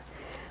do.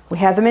 We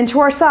have them into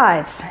our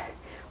sides.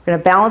 We're going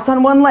to balance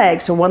on one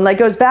leg. So one leg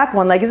goes back,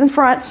 one leg is in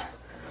front.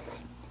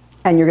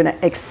 And you're going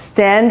to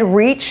extend,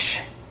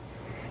 reach,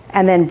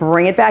 and then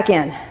bring it back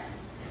in.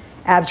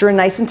 Abs are in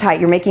nice and tight.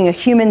 You're making a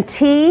human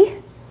T,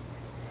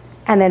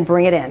 and then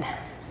bring it in.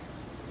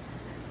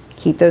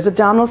 Keep those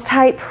abdominals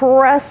tight.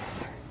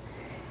 Press,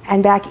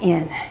 and back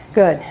in.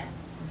 Good.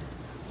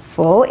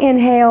 Full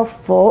inhale,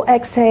 full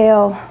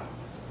exhale.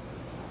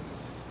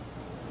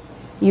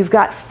 You've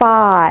got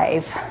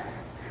 5.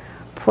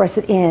 Press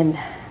it in.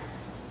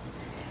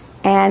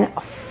 And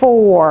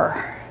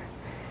 4.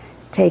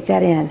 Take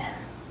that in.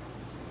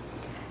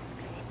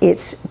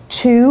 It's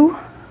 2.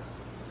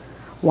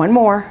 One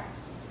more.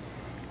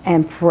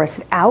 And press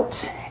it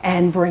out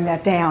and bring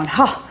that down.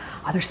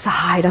 Other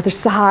side, other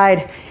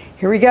side.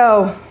 Here we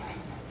go.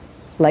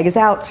 leg is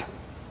out.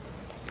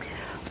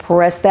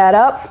 Press that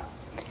up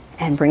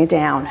and bring it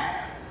down.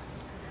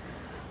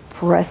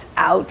 Press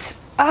out.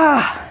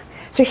 Ah.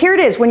 So here it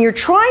is. When you're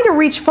trying to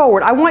reach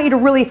forward, I want you to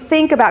really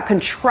think about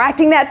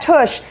contracting that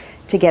tush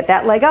to get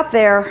that leg up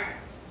there.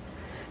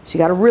 So you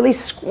got to really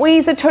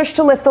squeeze the tush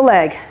to lift the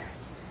leg.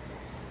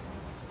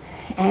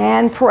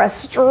 And press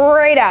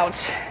straight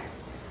out.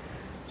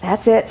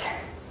 That's it.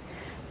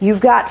 You've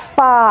got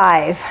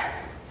 5.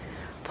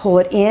 Pull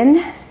it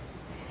in.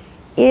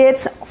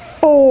 It's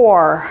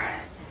 4.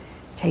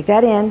 Take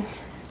that in.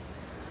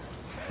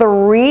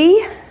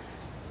 3.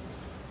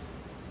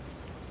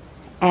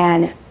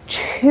 And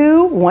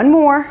 2. One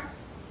more.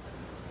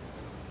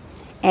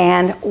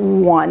 And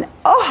 1.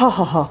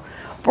 Oh,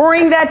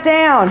 bring that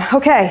down.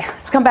 Okay,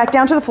 let's come back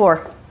down to the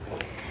floor.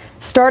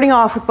 Starting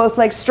off with both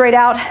legs straight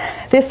out.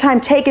 This time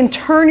take and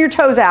turn your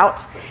toes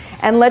out.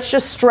 And let's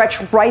just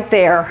stretch right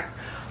there.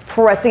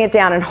 Pressing it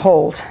down and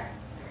hold.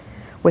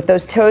 With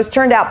those toes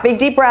turned out, big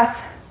deep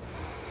breath.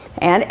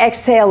 And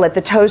exhale, let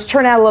the toes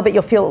turn out a little bit.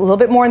 You'll feel a little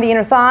bit more in the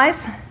inner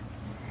thighs.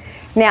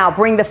 Now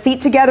bring the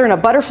feet together in a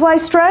butterfly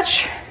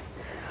stretch.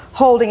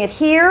 Holding it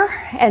here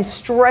and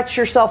stretch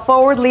yourself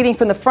forward, leading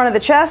from the front of the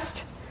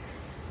chest.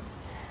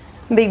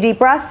 Big deep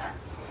breath.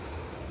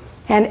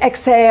 And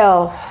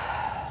exhale.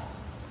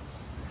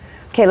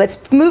 Okay,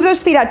 let's move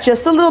those feet out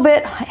just a little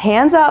bit.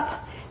 Hands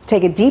up.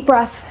 Take a deep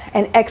breath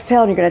and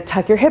exhale. And you're going to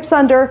tuck your hips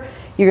under.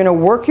 You're going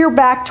to work your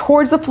back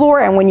towards the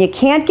floor. And when you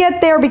can't get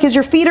there because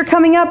your feet are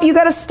coming up, you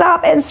got to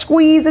stop and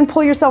squeeze and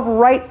pull yourself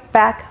right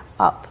back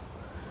up.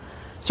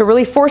 So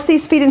really force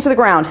these feet into the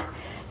ground.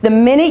 The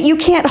minute you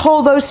can't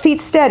hold those feet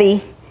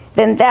steady,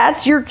 then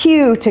that's your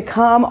cue to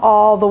come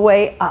all the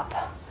way up.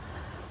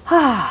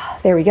 Ah,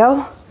 there we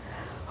go.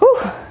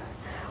 Whew.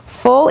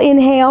 Full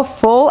inhale,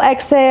 full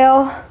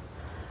exhale.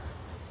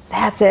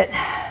 That's it.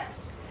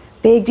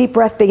 Big deep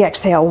breath, big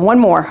exhale. One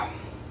more.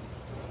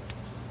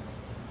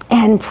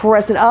 And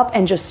press it up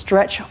and just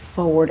stretch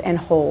forward and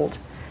hold.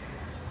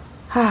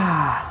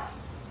 Ah.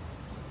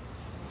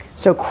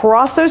 So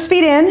cross those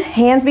feet in,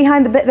 hands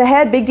behind the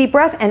head, big deep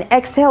breath, and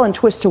exhale and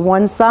twist to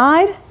one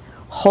side.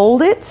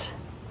 Hold it.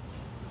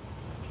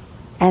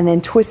 And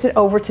then twist it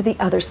over to the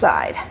other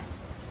side.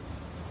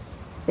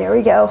 There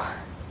we go.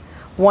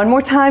 One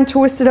more time,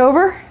 twist it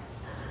over.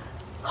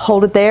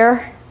 Hold it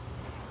there.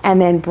 And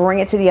then bring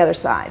it to the other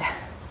side.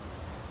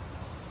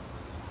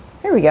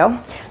 There we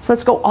go. So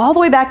let's go all the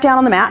way back down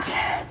on the mat.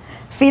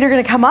 Feet are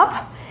going to come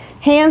up,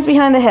 hands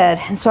behind the head.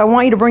 And so I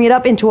want you to bring it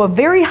up into a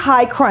very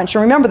high crunch.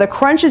 And remember, the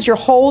crunch is you're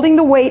holding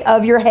the weight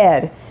of your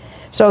head.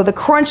 So the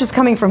crunch is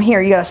coming from here.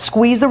 You got to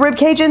squeeze the rib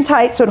cage in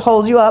tight so it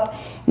holds you up.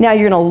 Now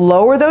you're going to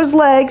lower those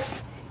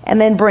legs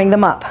and then bring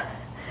them up.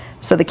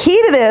 So the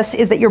key to this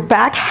is that your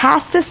back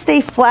has to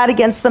stay flat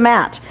against the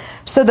mat.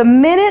 So the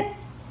minute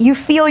you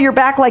feel your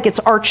back like it's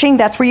arching,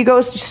 that's where you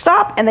go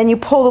stop, and then you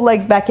pull the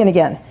legs back in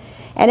again.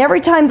 And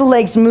every time the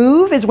legs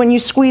move is when you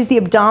squeeze the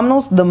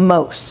abdominals the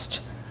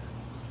most.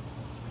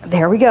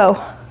 There we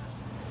go.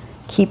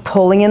 Keep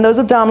pulling in those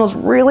abdominals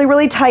really,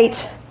 really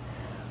tight.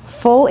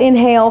 Full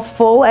inhale,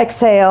 full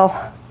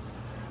exhale.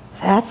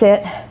 That's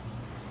it.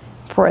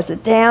 Press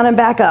it down and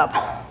back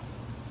up.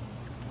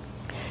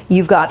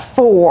 You've got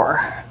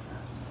 4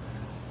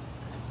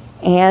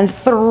 and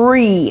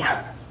 3.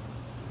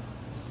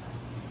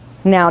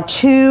 Now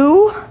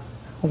 2,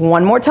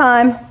 one more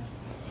time,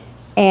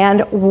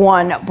 and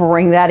 1.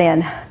 Bring that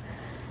in.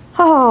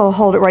 Oh,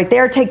 hold it right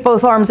there. Take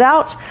both arms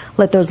out.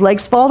 Let those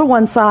legs fall to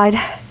one side.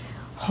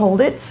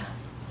 Hold it.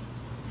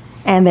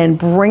 And then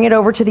bring it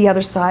over to the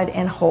other side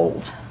and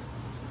hold.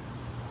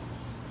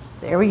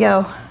 There we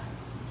go.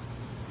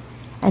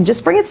 And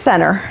just bring it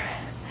center.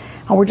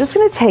 And we're just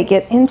going to take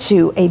it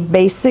into a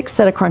basic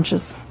set of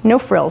crunches. No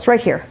frills,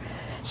 right here.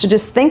 So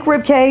just think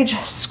rib cage,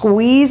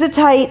 squeeze it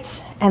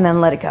tight, and then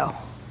let it go.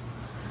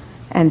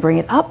 And bring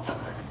it up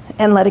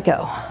and let it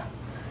go.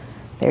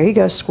 There you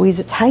go. Squeeze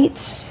it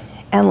tight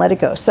and let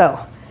it go.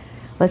 So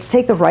let's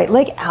take the right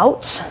leg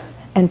out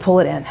and pull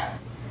it in.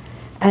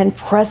 And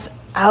press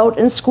out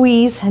and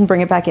squeeze and bring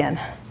it back in.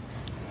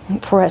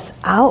 And press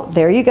out.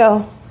 There you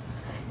go.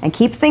 And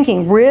keep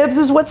thinking, ribs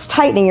is what's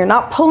tightening. You're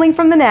not pulling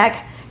from the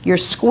neck. You're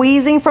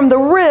squeezing from the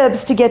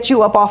ribs to get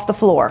you up off the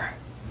floor.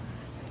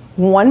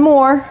 One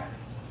more.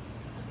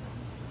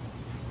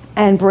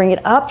 And bring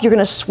it up. You're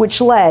going to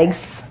switch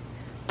legs.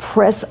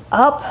 Press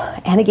up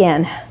and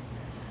again.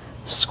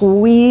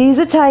 Squeeze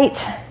it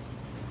tight.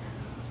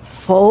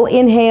 Full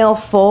inhale,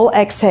 full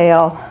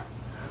exhale.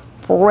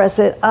 Press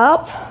it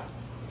up.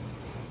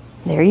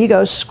 There you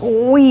go.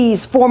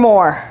 Squeeze. 4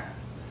 more.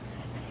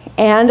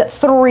 And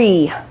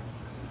 3.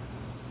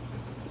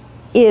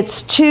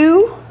 It's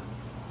 2.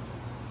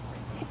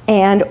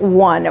 And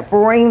 1.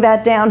 Bring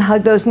that down.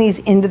 Hug those knees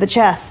into the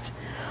chest.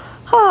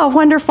 Oh,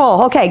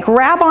 wonderful. Okay,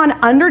 grab on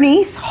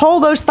underneath,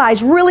 hold those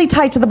thighs really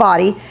tight to the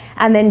body,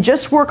 and then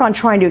just work on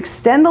trying to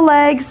extend the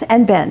legs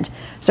and bend.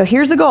 So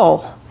here's the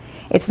goal.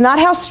 It's not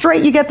how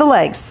straight you get the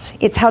legs.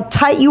 It's how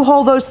tight you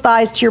hold those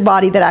thighs to your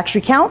body that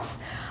actually counts.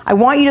 I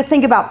want you to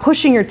think about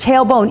pushing your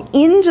tailbone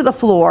into the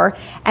floor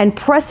and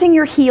pressing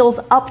your heels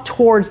up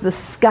towards the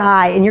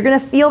sky. And you're going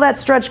to feel that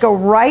stretch go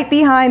right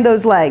behind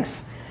those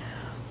legs.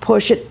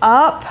 Push it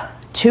up.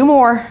 2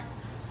 more.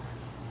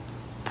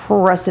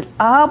 Press it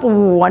up.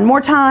 1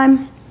 more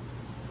time.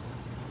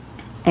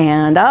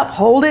 And up.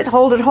 Hold it,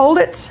 hold it, hold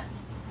it.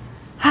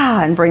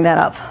 And bring that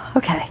up.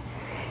 Okay.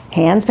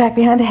 Hands back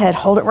behind the head.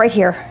 Hold it right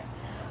here.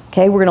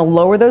 Okay, we're going to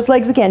lower those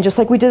legs again, just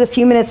like we did a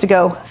few minutes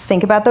ago.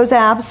 Think about those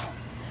abs.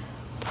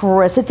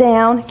 Press it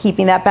down,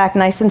 keeping that back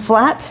nice and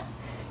flat.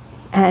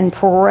 And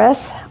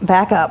press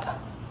back up.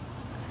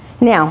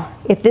 Now,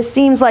 if this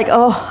seems like,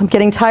 oh, I'm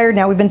getting tired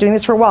now, we've been doing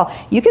this for a while,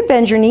 you can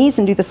bend your knees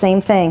and do the same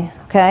thing,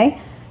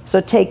 okay?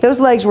 So take those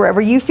legs wherever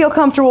you feel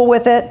comfortable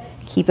with it.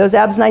 Keep those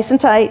abs nice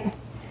and tight.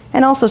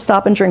 And also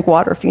stop and drink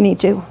water if you need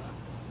to.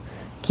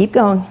 Keep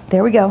going.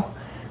 There we go.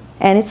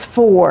 And it's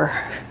 4.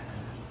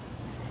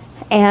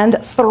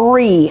 And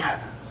 3.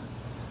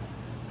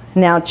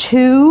 Now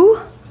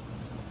 2.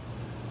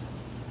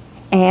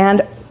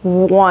 And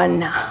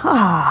 1.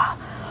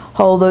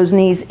 Hold those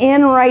knees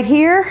in right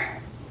here.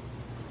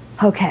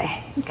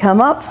 Okay, come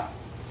up.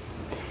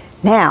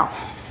 Now,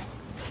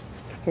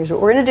 here's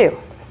what we're going to do.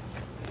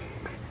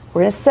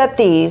 We're going to set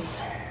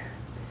these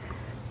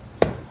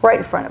right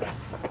in front of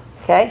us,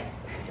 okay?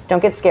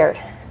 Don't get scared.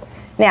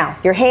 Now,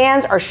 your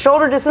hands are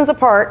shoulder distance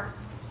apart.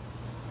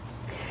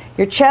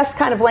 Your chest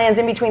kind of lands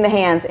in between the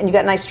hands, and you've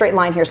got a nice straight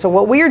line here. So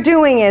what we are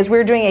doing is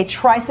we're doing a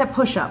tricep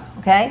push-up,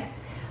 okay?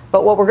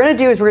 But what we're going to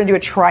do is we're going to do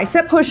a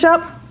tricep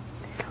push-up.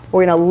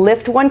 We're going to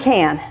lift 1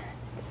 can.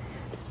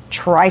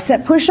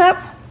 Tricep push-up.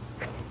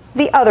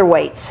 The other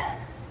weight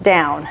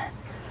down.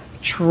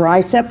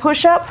 Tricep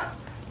push-up.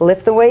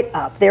 Lift the weight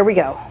up. There we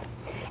go.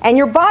 And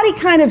your body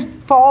kind of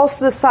falls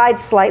to the side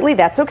slightly.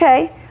 That's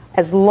okay.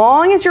 As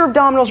long as your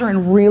abdominals are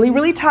in really,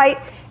 really tight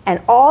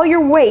and all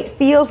your weight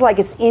feels like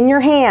it's in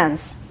your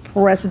hands.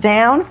 Press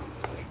down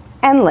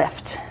and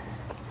lift.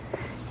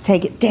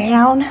 Take it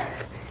down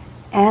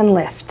and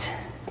lift.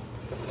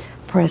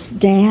 Press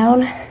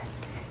down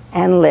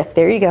and lift.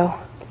 There you go.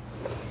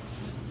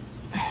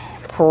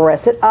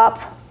 Press it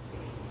up.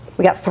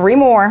 We got 3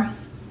 more.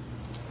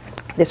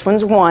 This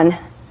one's 1.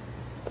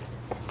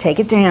 Take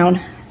it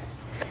down.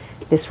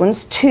 This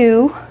one's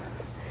 2.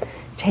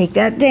 Take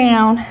that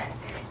down.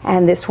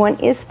 And this one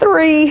is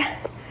 3.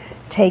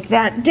 Take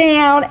that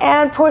down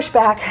and push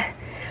back.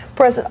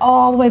 Press it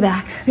all the way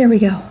back. There we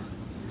go.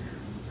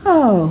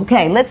 Oh,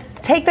 okay. Let's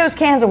take those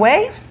cans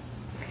away.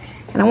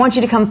 And I want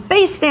you to come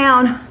face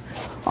down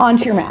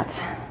onto your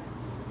mat.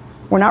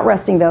 We're not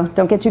resting though.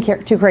 Don't get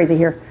too crazy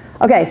here.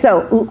 Okay,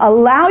 so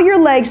allow your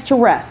legs to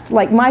rest.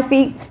 Like my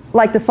feet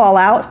like to fall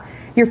out.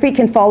 Your feet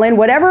can fall in.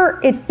 Whatever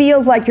it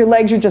feels like, your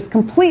legs are just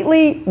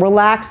completely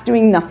relaxed,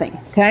 doing nothing.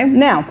 Okay,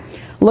 now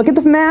look at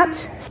the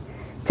mat.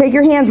 Take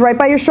your hands right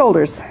by your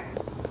shoulders.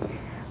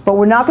 But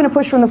we're not going to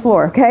push from the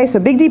floor, okay? So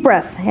big deep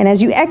breath. And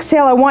as you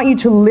exhale, I want you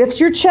to lift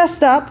your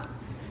chest up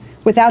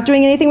without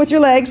doing anything with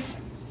your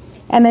legs.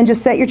 And then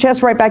just set your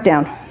chest right back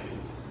down.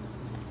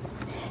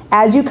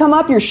 As you come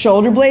up, your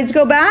shoulder blades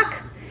go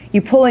back.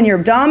 You pull in your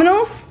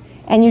abdominals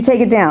and you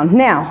take it down.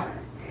 Now,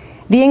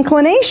 the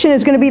inclination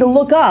is going to be to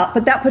look up,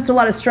 but that puts a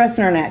lot of stress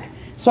in our neck.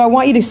 So I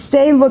want you to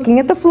stay looking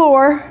at the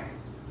floor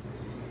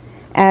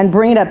and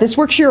bring it up. This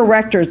works your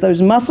erectors,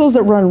 those muscles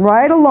that run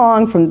right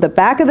along from the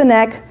back of the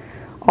neck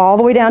all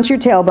the way down to your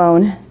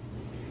tailbone.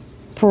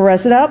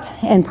 Press it up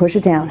and push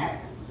it down.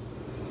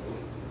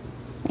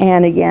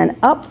 And again,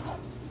 up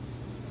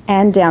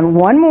and down.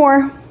 1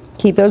 more.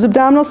 Keep those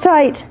abdominals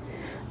tight.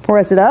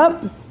 Press it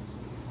up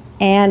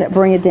and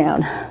bring it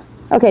down.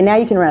 Okay, now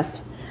you can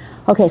rest.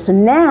 Okay, so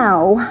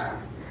now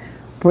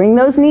bring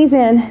those knees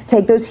in.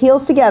 Take those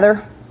heels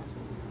together.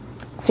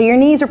 So your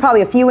knees are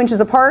probably a few inches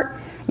apart.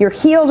 Your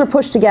heels are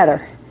pushed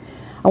together.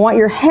 I want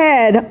your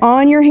head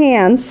on your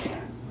hands.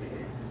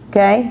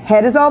 Okay,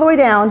 head is all the way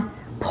down.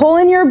 Pull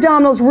in your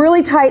abdominals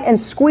really tight and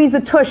squeeze the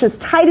tush as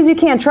tight as you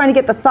can, trying to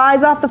get the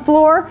thighs off the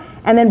floor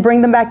and then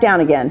bring them back down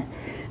again.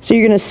 So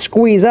you're going to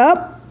squeeze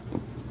up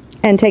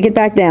and take it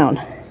back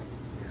down.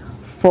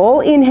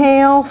 Full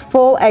inhale,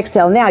 full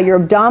exhale. Now your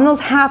abdominals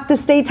have to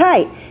stay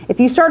tight. If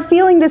you start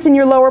feeling this in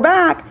your lower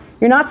back,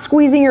 you're not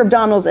squeezing your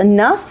abdominals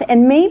enough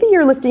and maybe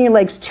you're lifting your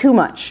legs too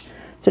much.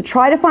 So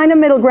try to find a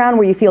middle ground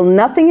where you feel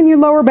nothing in your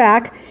lower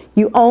back,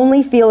 you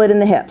only feel it in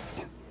the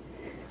hips.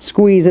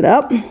 Squeeze it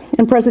up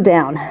and press it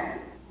down.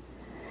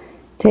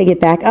 Take it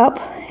back up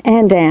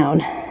and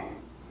down.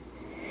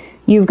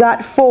 You've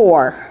got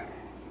 4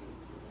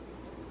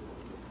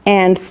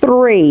 and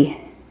 3.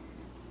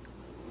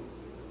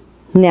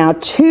 Now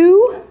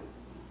 2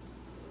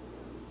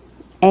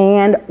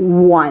 and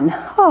 1.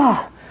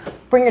 Oh,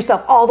 bring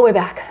yourself all the way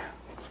back.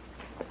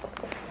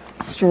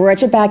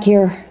 Stretch it back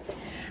here.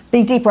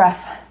 Big deep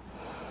breath.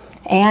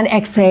 And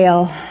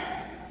exhale.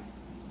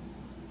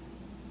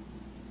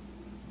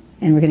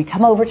 And we're going to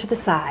come over to the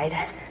side.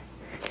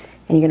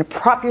 And you're going to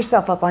prop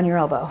yourself up on your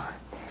elbow.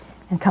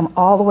 And come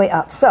all the way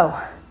up. So,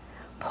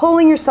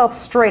 pulling yourself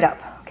straight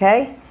up,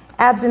 okay?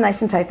 Abs in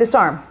nice and tight. This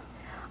arm.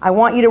 I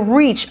want you to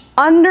reach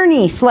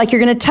underneath like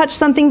you're going to touch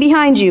something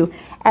behind you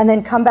and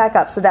then come back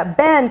up. So that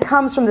bend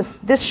comes from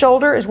this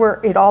shoulder is where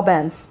it all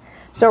bends.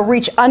 So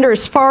reach under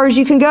as far as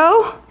you can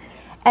go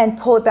and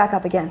pull it back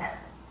up again.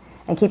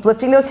 And keep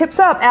lifting those hips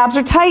up. Abs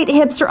are tight,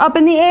 hips are up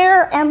in the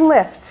air, and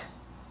lift.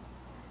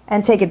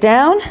 And take it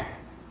down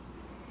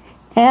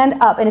and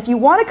up. And if you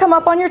want to come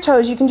up on your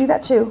toes, you can do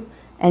that too.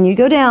 And you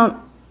go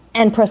down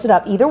and press it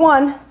up. Either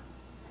one.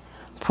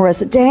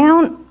 Press it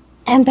down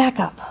and back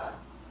up.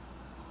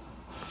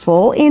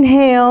 Full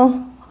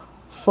inhale,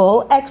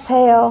 full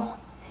exhale.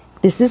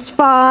 This is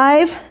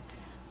 5.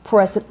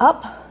 Press it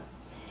up.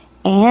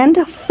 And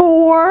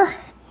 4.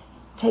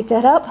 Take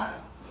that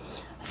up.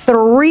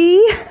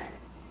 3.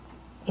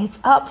 It's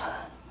up.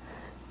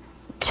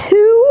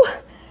 2.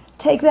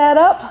 Take that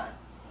up.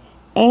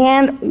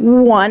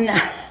 And 1.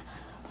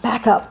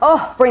 Back up.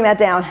 Oh, bring that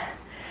down.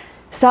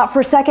 Stop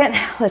for a second.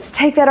 Let's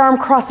take that arm,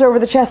 cross it over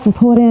the chest and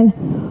pull it in.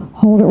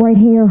 Hold it right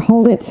here.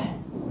 Hold it.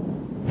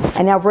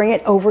 And now bring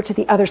it over to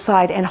the other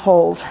side and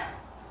hold.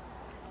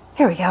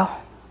 Here we go.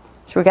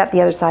 So we got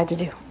the other side to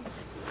do.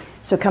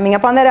 So coming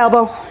up on that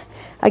elbow.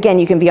 Again,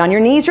 you can be on your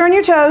knees or on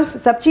your toes.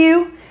 It's up to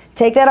you.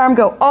 Take that arm,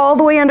 go all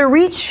the way under,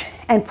 reach,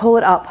 and pull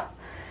it up.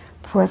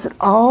 Press it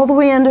all the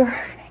way under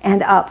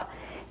and up.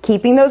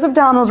 Keeping those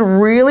abdominals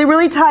really,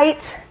 really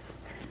tight.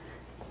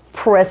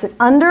 Press it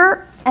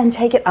under and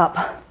take it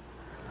up.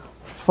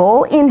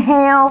 Full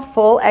inhale,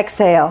 full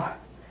exhale.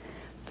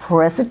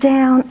 Press it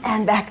down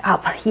and back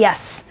up.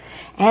 Yes.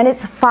 And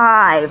it's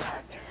 5.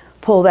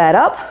 Pull that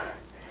up.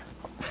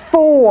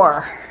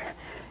 4.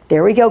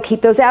 There we go.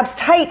 Keep those abs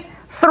tight.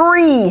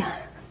 3.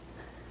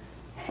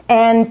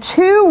 And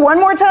 2. One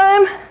more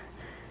time.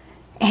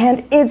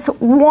 And it's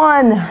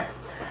 1.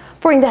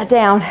 Bring that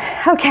down.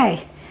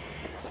 Okay.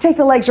 Take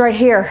the legs right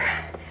here.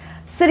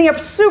 Sitting up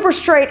super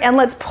straight, and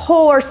let's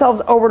pull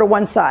ourselves over to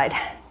one side.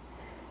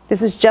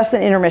 This is just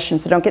an intermission,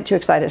 so don't get too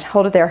excited.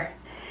 Hold it there.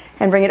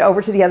 And bring it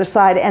over to the other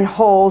side and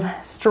hold.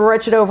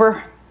 Stretch it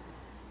over.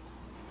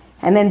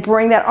 And then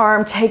bring that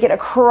arm, take it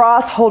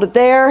across, hold it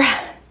there.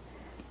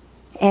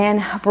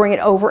 And bring it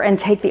over and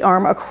take the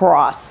arm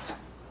across.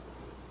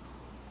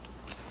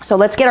 So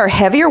let's get our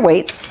heavier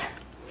weights.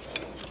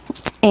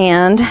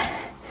 And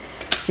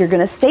you're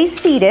going to stay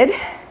seated.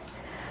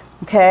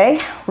 Okay?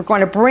 We're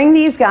going to bring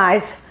these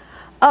guys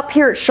up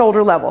here at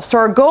shoulder level. So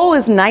our goal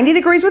is 90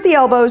 degrees with the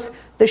elbows.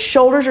 The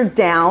shoulders are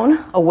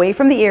down, away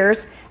from the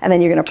ears, and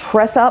then you're going to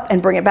press up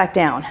and bring it back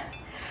down.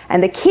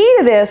 And the key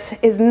to this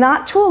is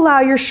not to allow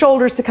your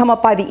shoulders to come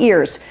up by the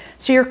ears.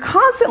 So you're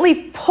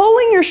constantly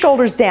pulling your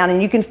shoulders down,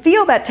 and you can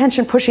feel that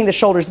tension pushing the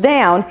shoulders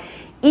down,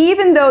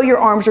 even though your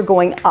arms are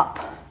going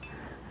up.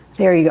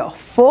 There you go.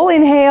 Full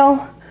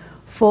inhale,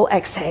 full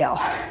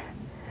exhale.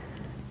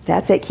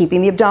 That's it.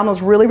 Keeping the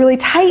abdominals really, really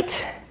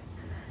tight.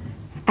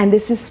 And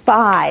this is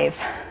 5.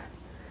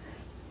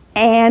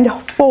 And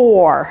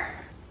 4.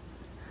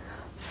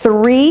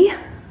 3,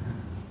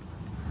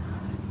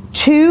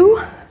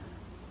 2,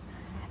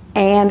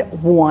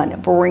 and 1.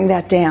 Bring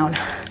that down.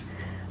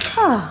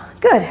 Ah,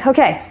 good.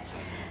 Okay.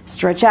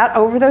 Stretch out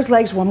over those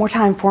legs one more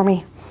time for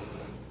me.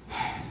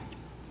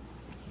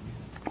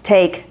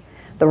 Take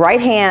the right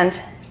hand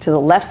to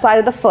the left side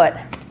of the foot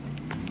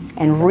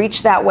and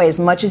reach that way as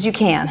much as you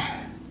can.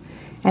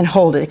 And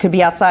hold it. It could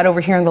be outside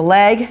over here in the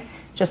leg,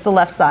 just the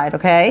left side,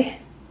 okay?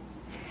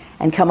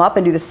 And come up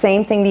and do the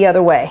same thing the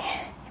other way.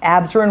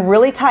 Abs are in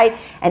really tight,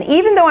 and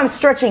even though I'm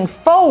stretching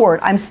forward,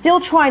 I'm still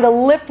trying to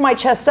lift my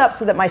chest up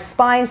so that my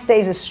spine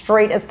stays as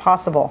straight as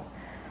possible.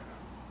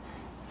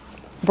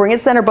 Bring it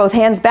center, both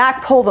hands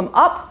back, pull them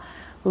up,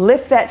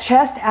 lift that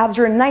chest, abs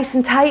are in nice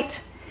and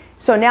tight.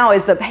 So now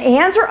as the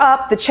hands are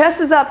up, the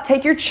chest is up,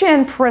 take your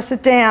chin, press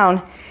it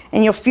down,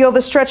 and you'll feel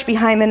the stretch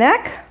behind the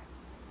neck.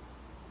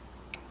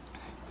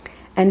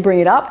 And bring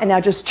it up, and now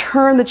just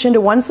turn the chin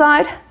to one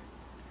side,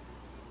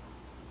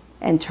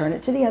 and turn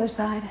it to the other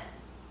side.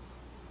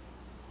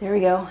 There we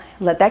go.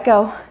 Let that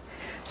go.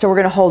 So we're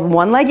going to hold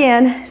one leg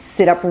in,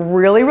 sit up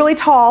really, really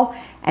tall,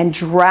 and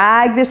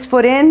drag this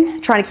foot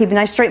in, trying to keep a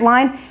nice straight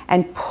line,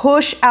 and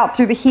push out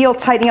through the heel,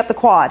 tightening up the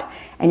quad.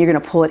 And you're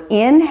going to pull it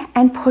in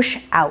and push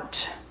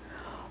out.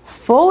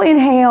 Full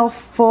inhale,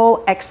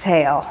 full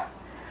exhale.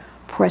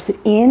 Press it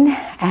in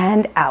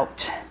and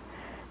out.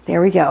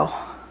 There we go.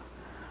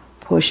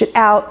 Push it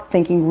out,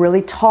 thinking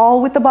really tall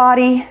with the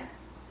body.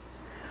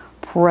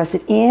 Press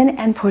it in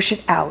and push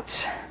it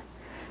out.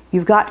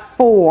 You've got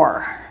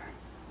 4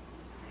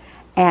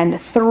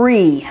 and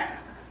 3.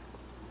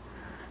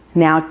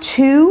 Now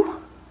 2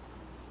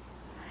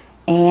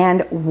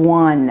 and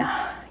 1.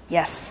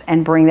 Yes,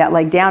 and bring that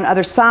leg down.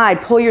 Other side,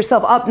 pull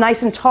yourself up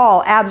nice and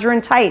tall. Abs are in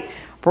tight.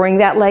 Bring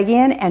that leg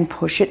in and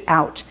push it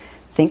out.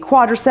 Think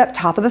quadricep,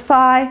 top of the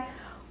thigh.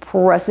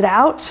 Press it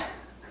out.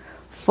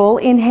 Full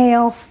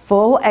inhale,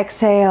 full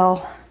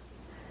exhale.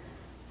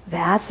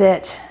 That's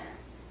it.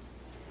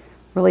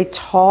 Really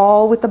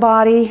tall with the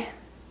body.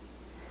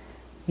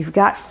 You've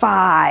got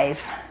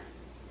 5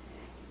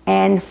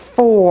 and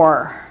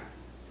 4,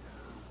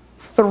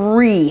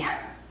 3,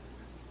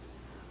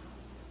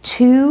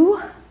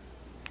 2,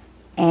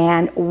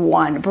 and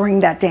 1. Bring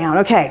that down.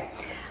 Okay,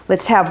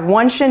 let's have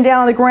one shin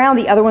down on the ground.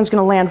 The other one's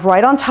going to land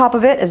right on top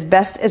of it as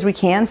best as we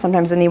can.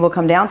 Sometimes the knee will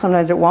come down,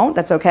 sometimes it won't.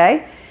 That's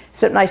okay.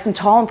 Sit up nice and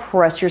tall and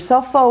press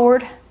yourself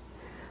forward.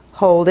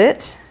 Hold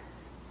it.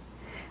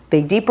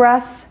 Big deep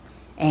breath.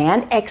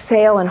 And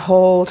exhale and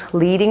hold,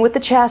 leading with the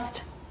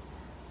chest.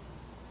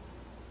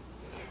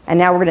 And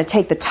now we're going to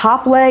take the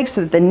top leg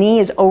so that the knee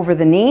is over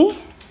the knee.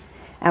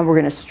 And we're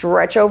going to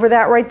stretch over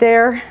that right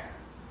there.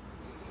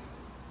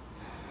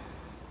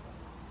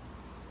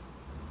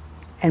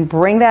 And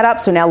bring that up.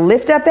 So now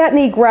lift up that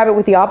knee, grab it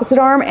with the opposite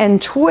arm,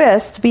 and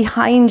twist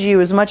behind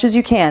you as much as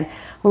you can.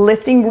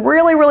 Lifting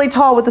really, really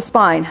tall with the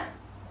spine.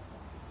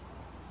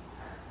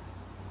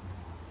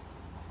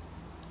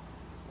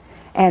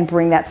 And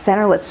bring that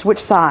center. Let's switch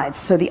sides.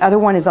 So the other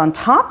one is on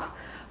top.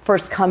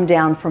 First come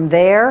down from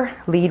there.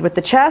 Lead with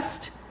the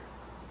chest.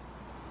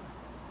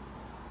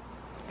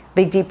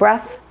 Big deep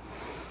breath.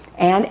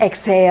 And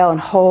exhale and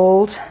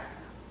hold.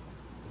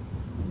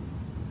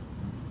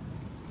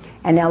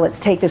 And now let's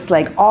take this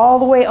leg all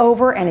the way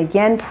over and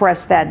again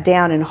press that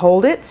down and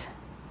hold it.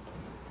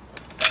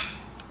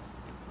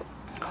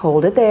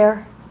 Hold it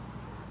there.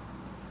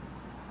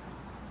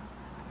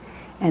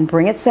 And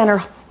bring it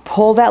center.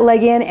 Pull that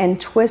leg in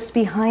and twist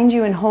behind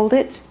you and hold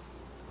it.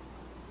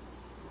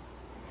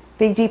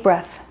 Big deep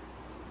breath.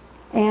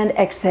 And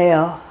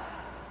exhale.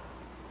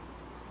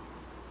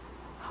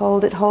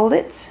 Hold it, hold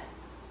it.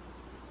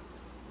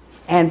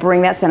 And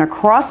bring that center.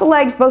 Cross the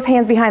legs, both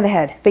hands behind the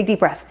head. Big deep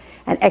breath.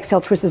 And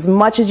exhale, twist as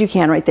much as you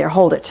can right there.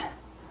 Hold it.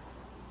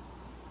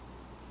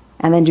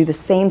 And then do the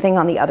same thing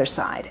on the other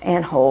side.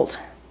 And hold.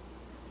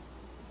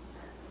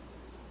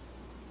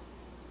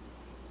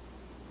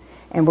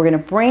 And we're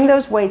going to bring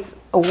those weights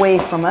away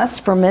from us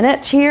for a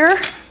minute here.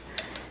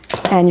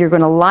 And you're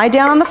going to lie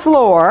down on the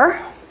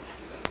floor.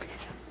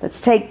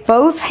 Let's take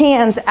both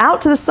hands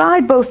out to the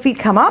side. Both feet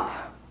come up.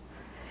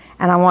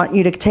 And I want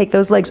you to take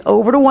those legs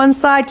over to one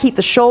side. Keep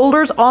the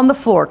shoulders on the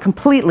floor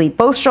completely.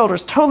 Both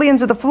shoulders totally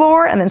into the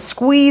floor. And then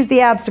squeeze the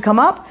abs to come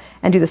up.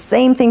 And do the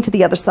same thing to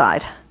the other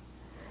side.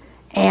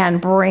 And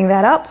bring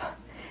that up.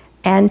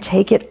 And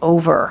take it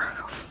over.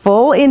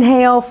 Full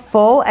inhale,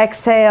 full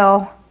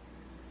exhale.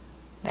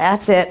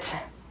 That's it.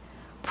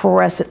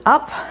 Press it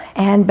up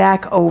and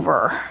back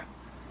over.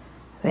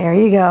 There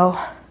you go.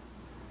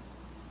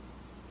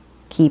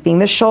 Keeping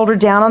the shoulder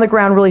down on the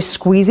ground, really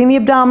squeezing the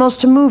abdominals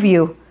to move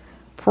you.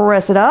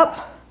 Press it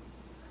up.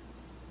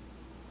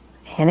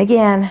 And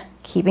again,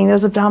 keeping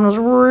those abdominals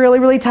really,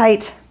 really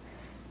tight.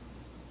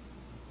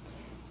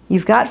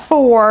 You've got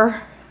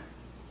 4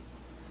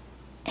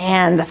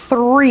 and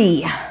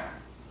 3.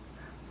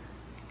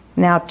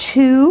 Now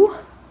 2.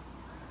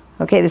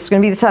 Okay, this is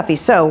going to be the toughie.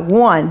 So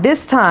 1,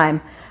 this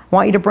time, I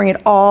want you to bring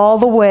it all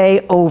the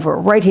way over,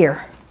 right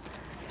here.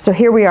 So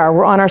here we are,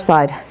 we're on our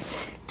side.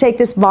 Take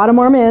this bottom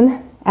arm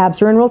in,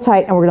 abs are in real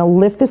tight, and we're going to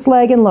lift this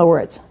leg and lower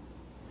it.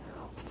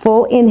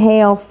 Full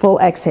inhale, full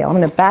exhale. I'm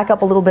going to back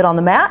up a little bit on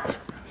the mat.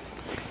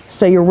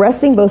 So you're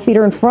resting, both feet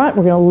are in front.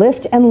 We're going to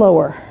lift and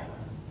lower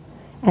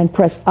and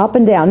press up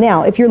and down.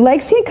 Now, if your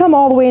legs can't come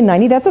all the way in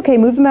 90, that's okay.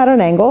 Move them at an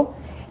angle.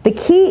 The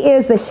key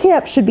is the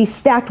hips should be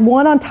stacked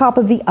one on top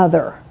of the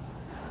other.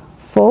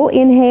 Full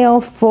inhale,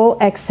 full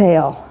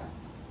exhale.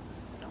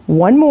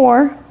 1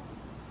 more.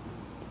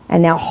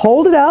 And now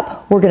hold it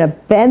up. We're going to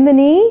bend the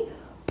knee,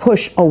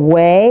 push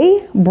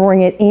away,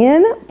 bring it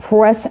in,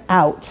 press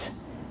out.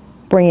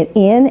 Bring it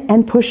in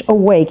and push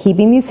away,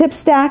 keeping these hips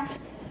stacked.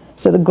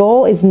 So the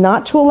goal is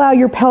not to allow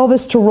your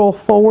pelvis to roll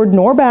forward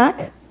nor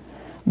back.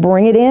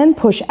 Bring it in,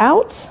 push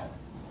out.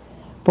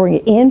 Bring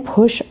it in,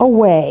 push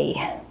away.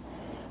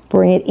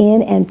 Bring it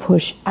in and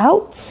push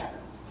out.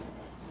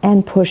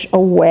 And push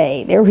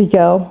away. There we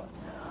go.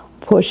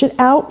 Push it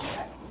out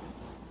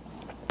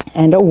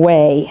and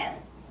away.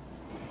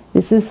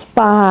 This is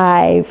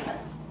 5.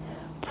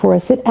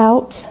 Press it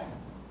out.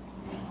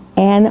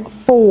 And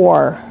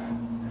 4.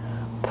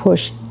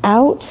 Push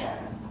out.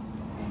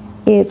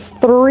 It's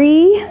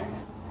 3.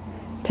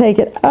 Take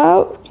it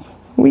out.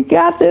 We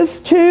got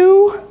this.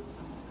 2.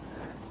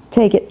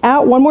 Take it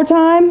out one more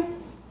time.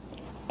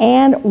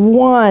 And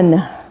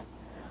 1.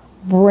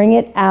 Bring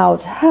it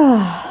out.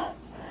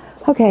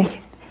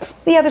 Okay,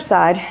 the other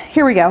side.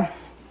 Here we go.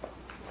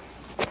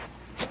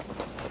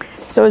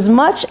 So as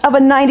much of a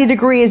 90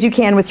 degree as you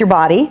can with your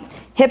body.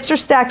 Hips are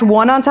stacked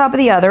one on top of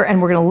the other,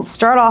 and we're going to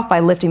start off by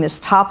lifting this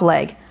top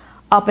leg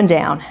up and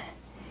down.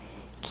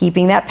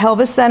 Keeping that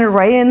pelvis centered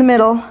right in the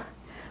middle.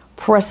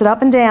 Press it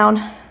up and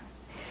down.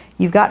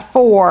 You've got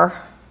 4,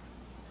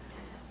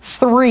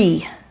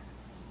 3,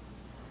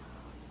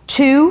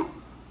 2,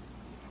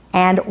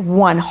 and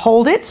 1.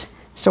 Hold it.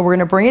 So we're going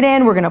to bring it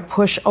in. We're going to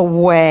push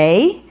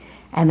away,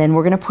 and then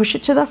we're going to push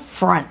it to the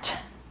front.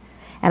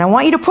 And I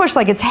want you to push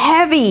like it's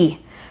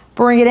heavy.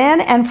 Bring it in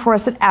and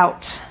press it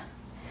out.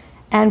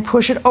 And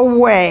push it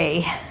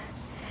away.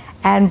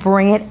 And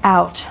bring it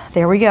out.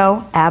 There we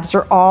go. Abs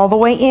are all the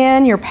way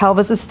in. Your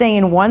pelvis is staying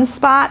in one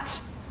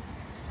spot.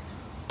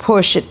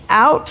 Push it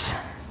out.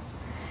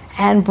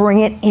 And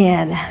bring it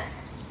in.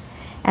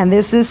 And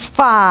this is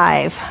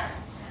 5.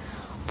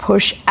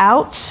 Push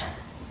out.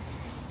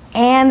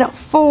 And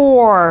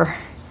 4.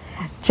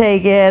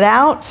 Take it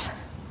out.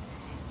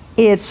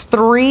 It's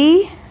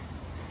 3.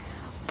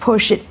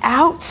 Push it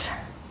out.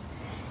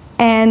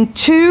 And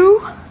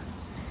 2.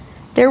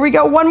 There we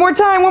go. One more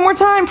time, one more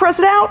time. Press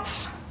it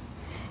out.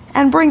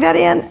 And bring that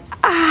in.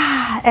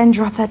 And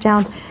drop that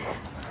down.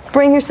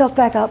 Bring yourself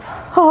back up.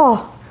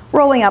 Oh,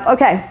 rolling up.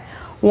 Okay.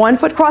 One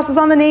foot crosses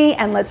on the knee,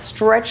 and let's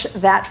stretch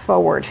that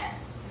forward.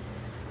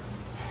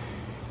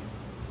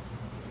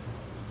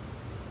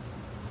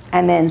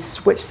 And then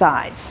switch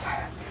sides.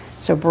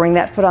 So bring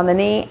that foot on the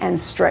knee and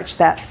stretch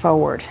that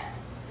forward.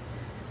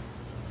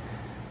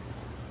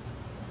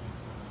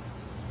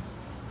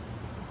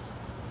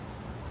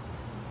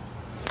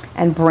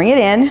 And bring it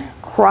in,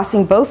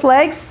 crossing both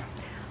legs,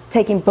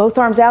 taking both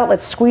arms out.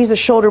 Let's squeeze the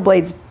shoulder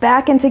blades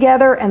back in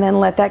together and then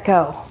let that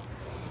go.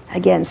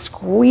 Again,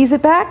 squeeze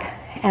it back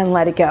and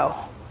let it go.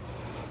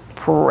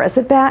 Press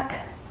it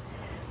back,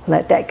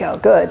 let that go.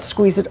 Good.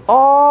 Squeeze it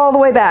all the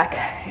way back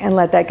and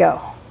let that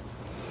go.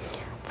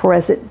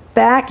 Press it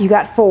back. You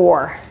got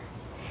 4.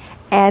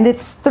 And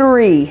it's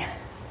 3.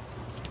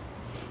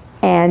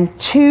 And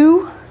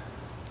 2.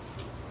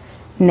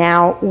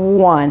 Now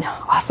 1.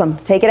 Awesome.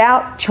 Take it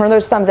out. Turn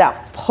those thumbs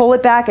out. Pull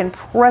it back and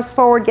press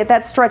forward. Get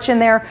that stretch in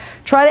there.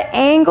 Try to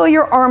angle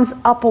your arms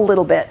up a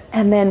little bit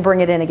and then bring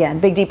it in again.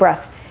 Big deep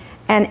breath.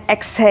 And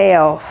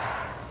exhale.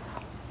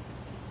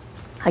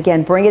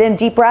 Again, bring it in.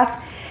 Deep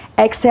breath.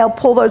 Exhale.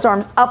 Pull those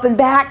arms up and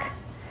back.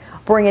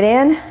 Bring it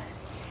in.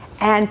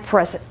 And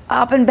press it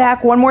up and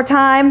back one more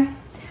time.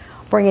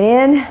 Bring it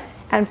in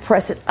and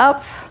press it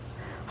up.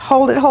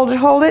 Hold it, hold it,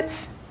 hold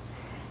it.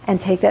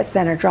 And take that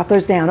center, drop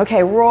those down.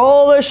 Okay,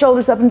 roll those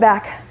shoulders up and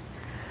back.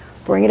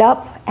 Bring it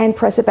up and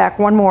press it back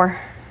one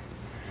more.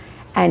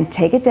 And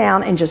take it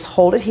down and just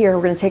hold it here.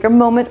 We're gonna take a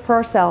moment for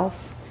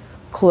ourselves.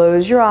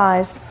 Close your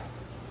eyes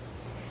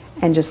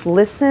and just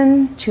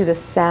listen to the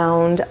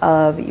sound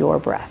of your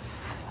breath.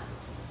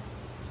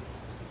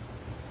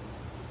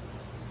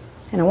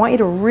 And I want you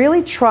to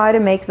really try to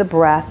make the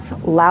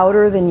breath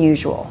louder than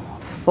usual.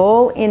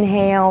 Full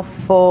inhale,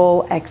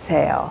 full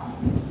exhale.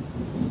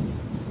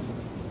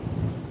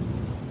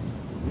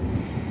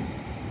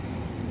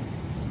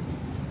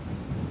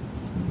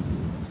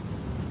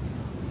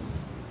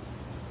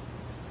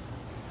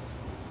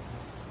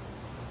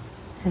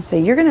 And so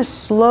you're going to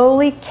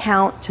slowly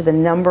count to the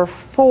number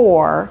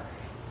 4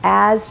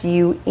 as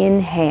you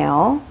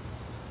inhale.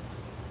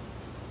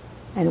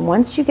 And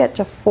once you get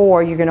to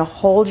 4, you're going to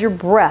hold your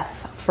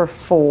breath for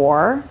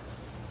 4.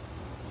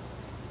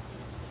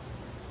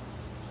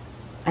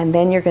 And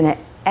then you're going to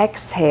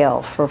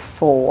exhale for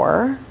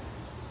 4.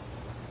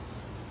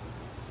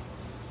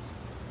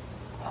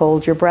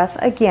 Hold your breath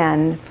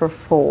again for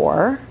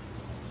 4.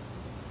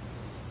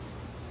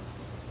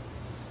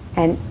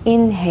 And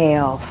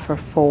inhale for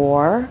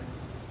 4.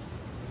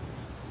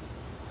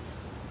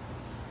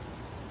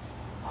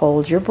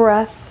 Hold your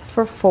breath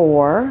for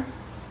 4.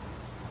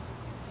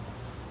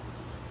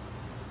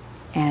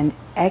 And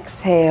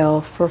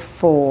exhale for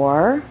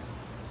 4.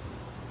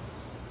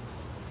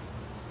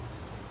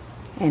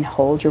 And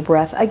hold your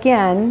breath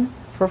again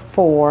for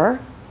 4.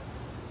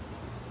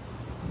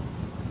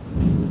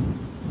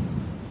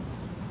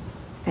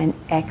 And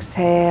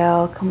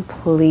exhale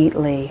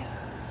completely.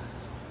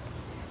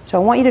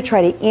 So I want you to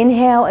try to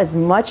inhale as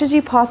much as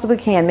you possibly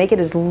can. Make it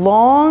as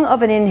long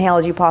of an inhale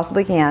as you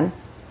possibly can.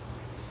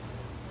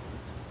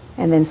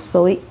 And then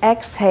slowly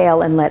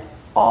exhale and let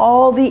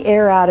all the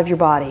air out of your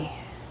body.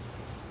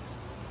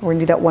 We're going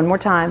to do that one more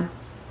time.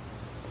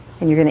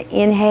 And you're going to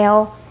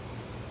inhale.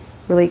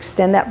 Really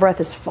extend that breath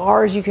as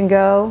far as you can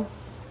go.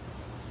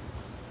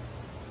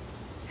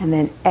 And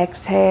then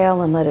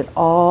exhale and let it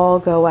all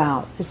go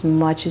out as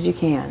much as you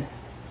can.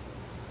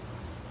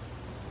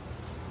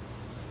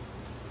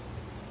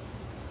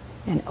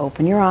 And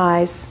open your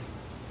eyes.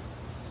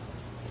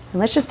 And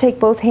let's just take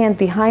both hands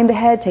behind the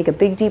head. Take a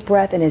big deep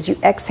breath. And as you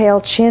exhale,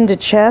 chin to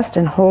chest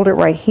and hold it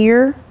right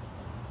here.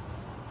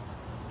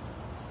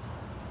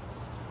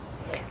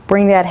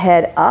 Bring that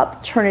head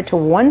up, turn it to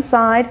one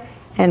side,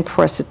 and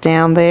press it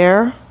down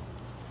there.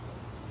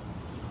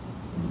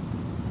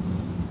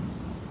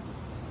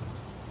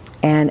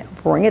 And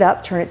bring it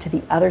up, turn it to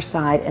the other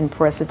side, and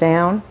press it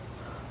down.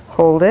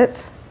 Hold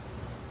it.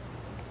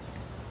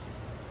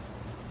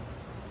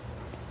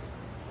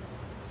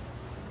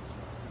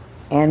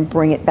 And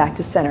bring it back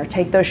to center.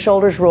 Take those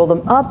shoulders, roll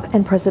them up,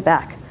 and press it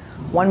back.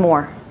 One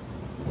more.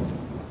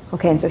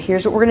 Okay, and so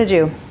here's what we're gonna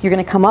do. You're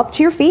gonna come up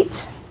to your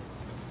feet,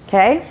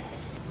 okay?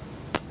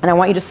 And I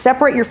want you to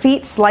separate your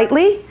feet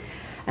slightly,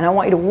 and I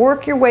want you to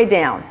work your way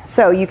down.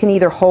 So you can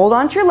either hold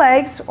onto your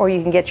legs, or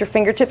you can get your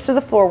fingertips to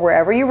the floor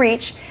wherever you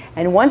reach.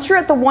 And once you're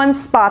at the one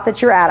spot that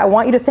you're at, I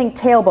want you to think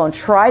tailbone.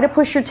 Try to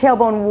push your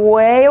tailbone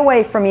way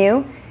away from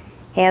you.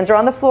 Hands are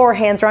on the floor,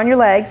 hands are on your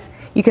legs.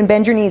 You can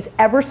bend your knees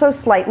ever so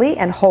slightly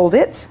and hold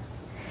it.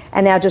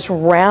 And now just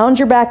round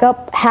your back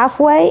up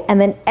halfway,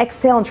 and then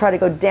exhale and try to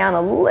go down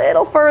a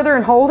little further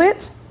and hold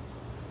it.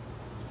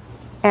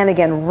 And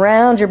again,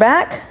 round your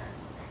back.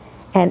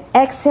 And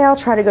exhale,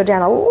 try to go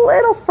down a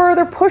little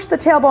further, push the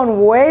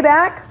tailbone way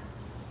back.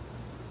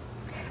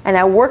 And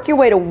now work your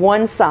way to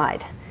one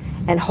side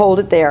and hold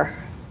it there.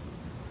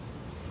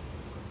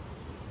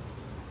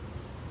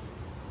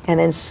 And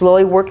then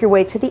slowly work your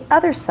way to the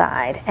other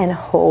side and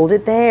hold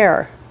it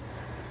there.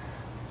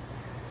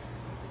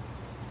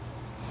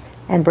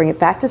 And bring it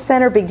back to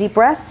center, big deep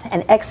breath,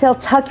 and exhale,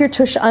 tuck your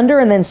tush under,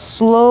 and then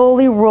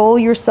slowly roll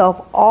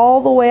yourself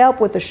all the way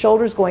up with the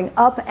shoulders going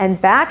up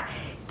and back.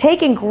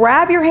 Take and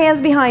grab your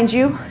hands behind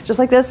you, just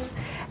like this,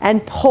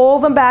 and pull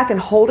them back and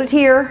hold it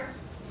here.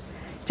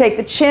 Take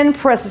the chin,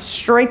 press it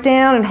straight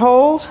down and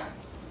hold.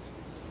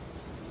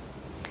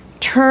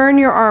 Turn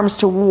your arms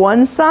to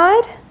one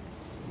side,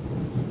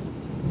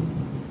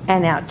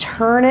 and now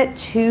turn it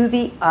to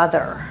the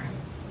other.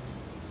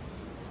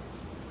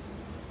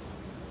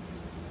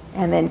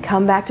 And then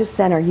come back to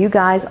center. You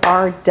guys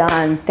are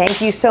done.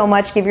 Thank you so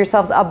much. Give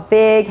yourselves a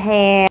big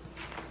hand.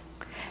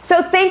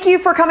 So thank you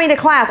for coming to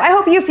class. I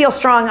hope you feel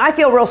strong. I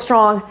feel real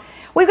strong.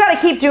 We've got to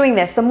keep doing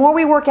this. The more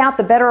we work out,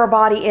 the better our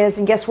body is.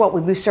 And guess what?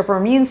 We boost up our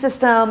immune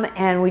system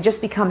and we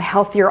just become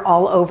healthier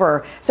all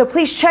over. So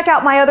please check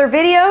out my other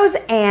videos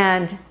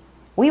and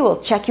we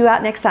will check you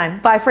out next time.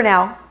 Bye for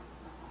now.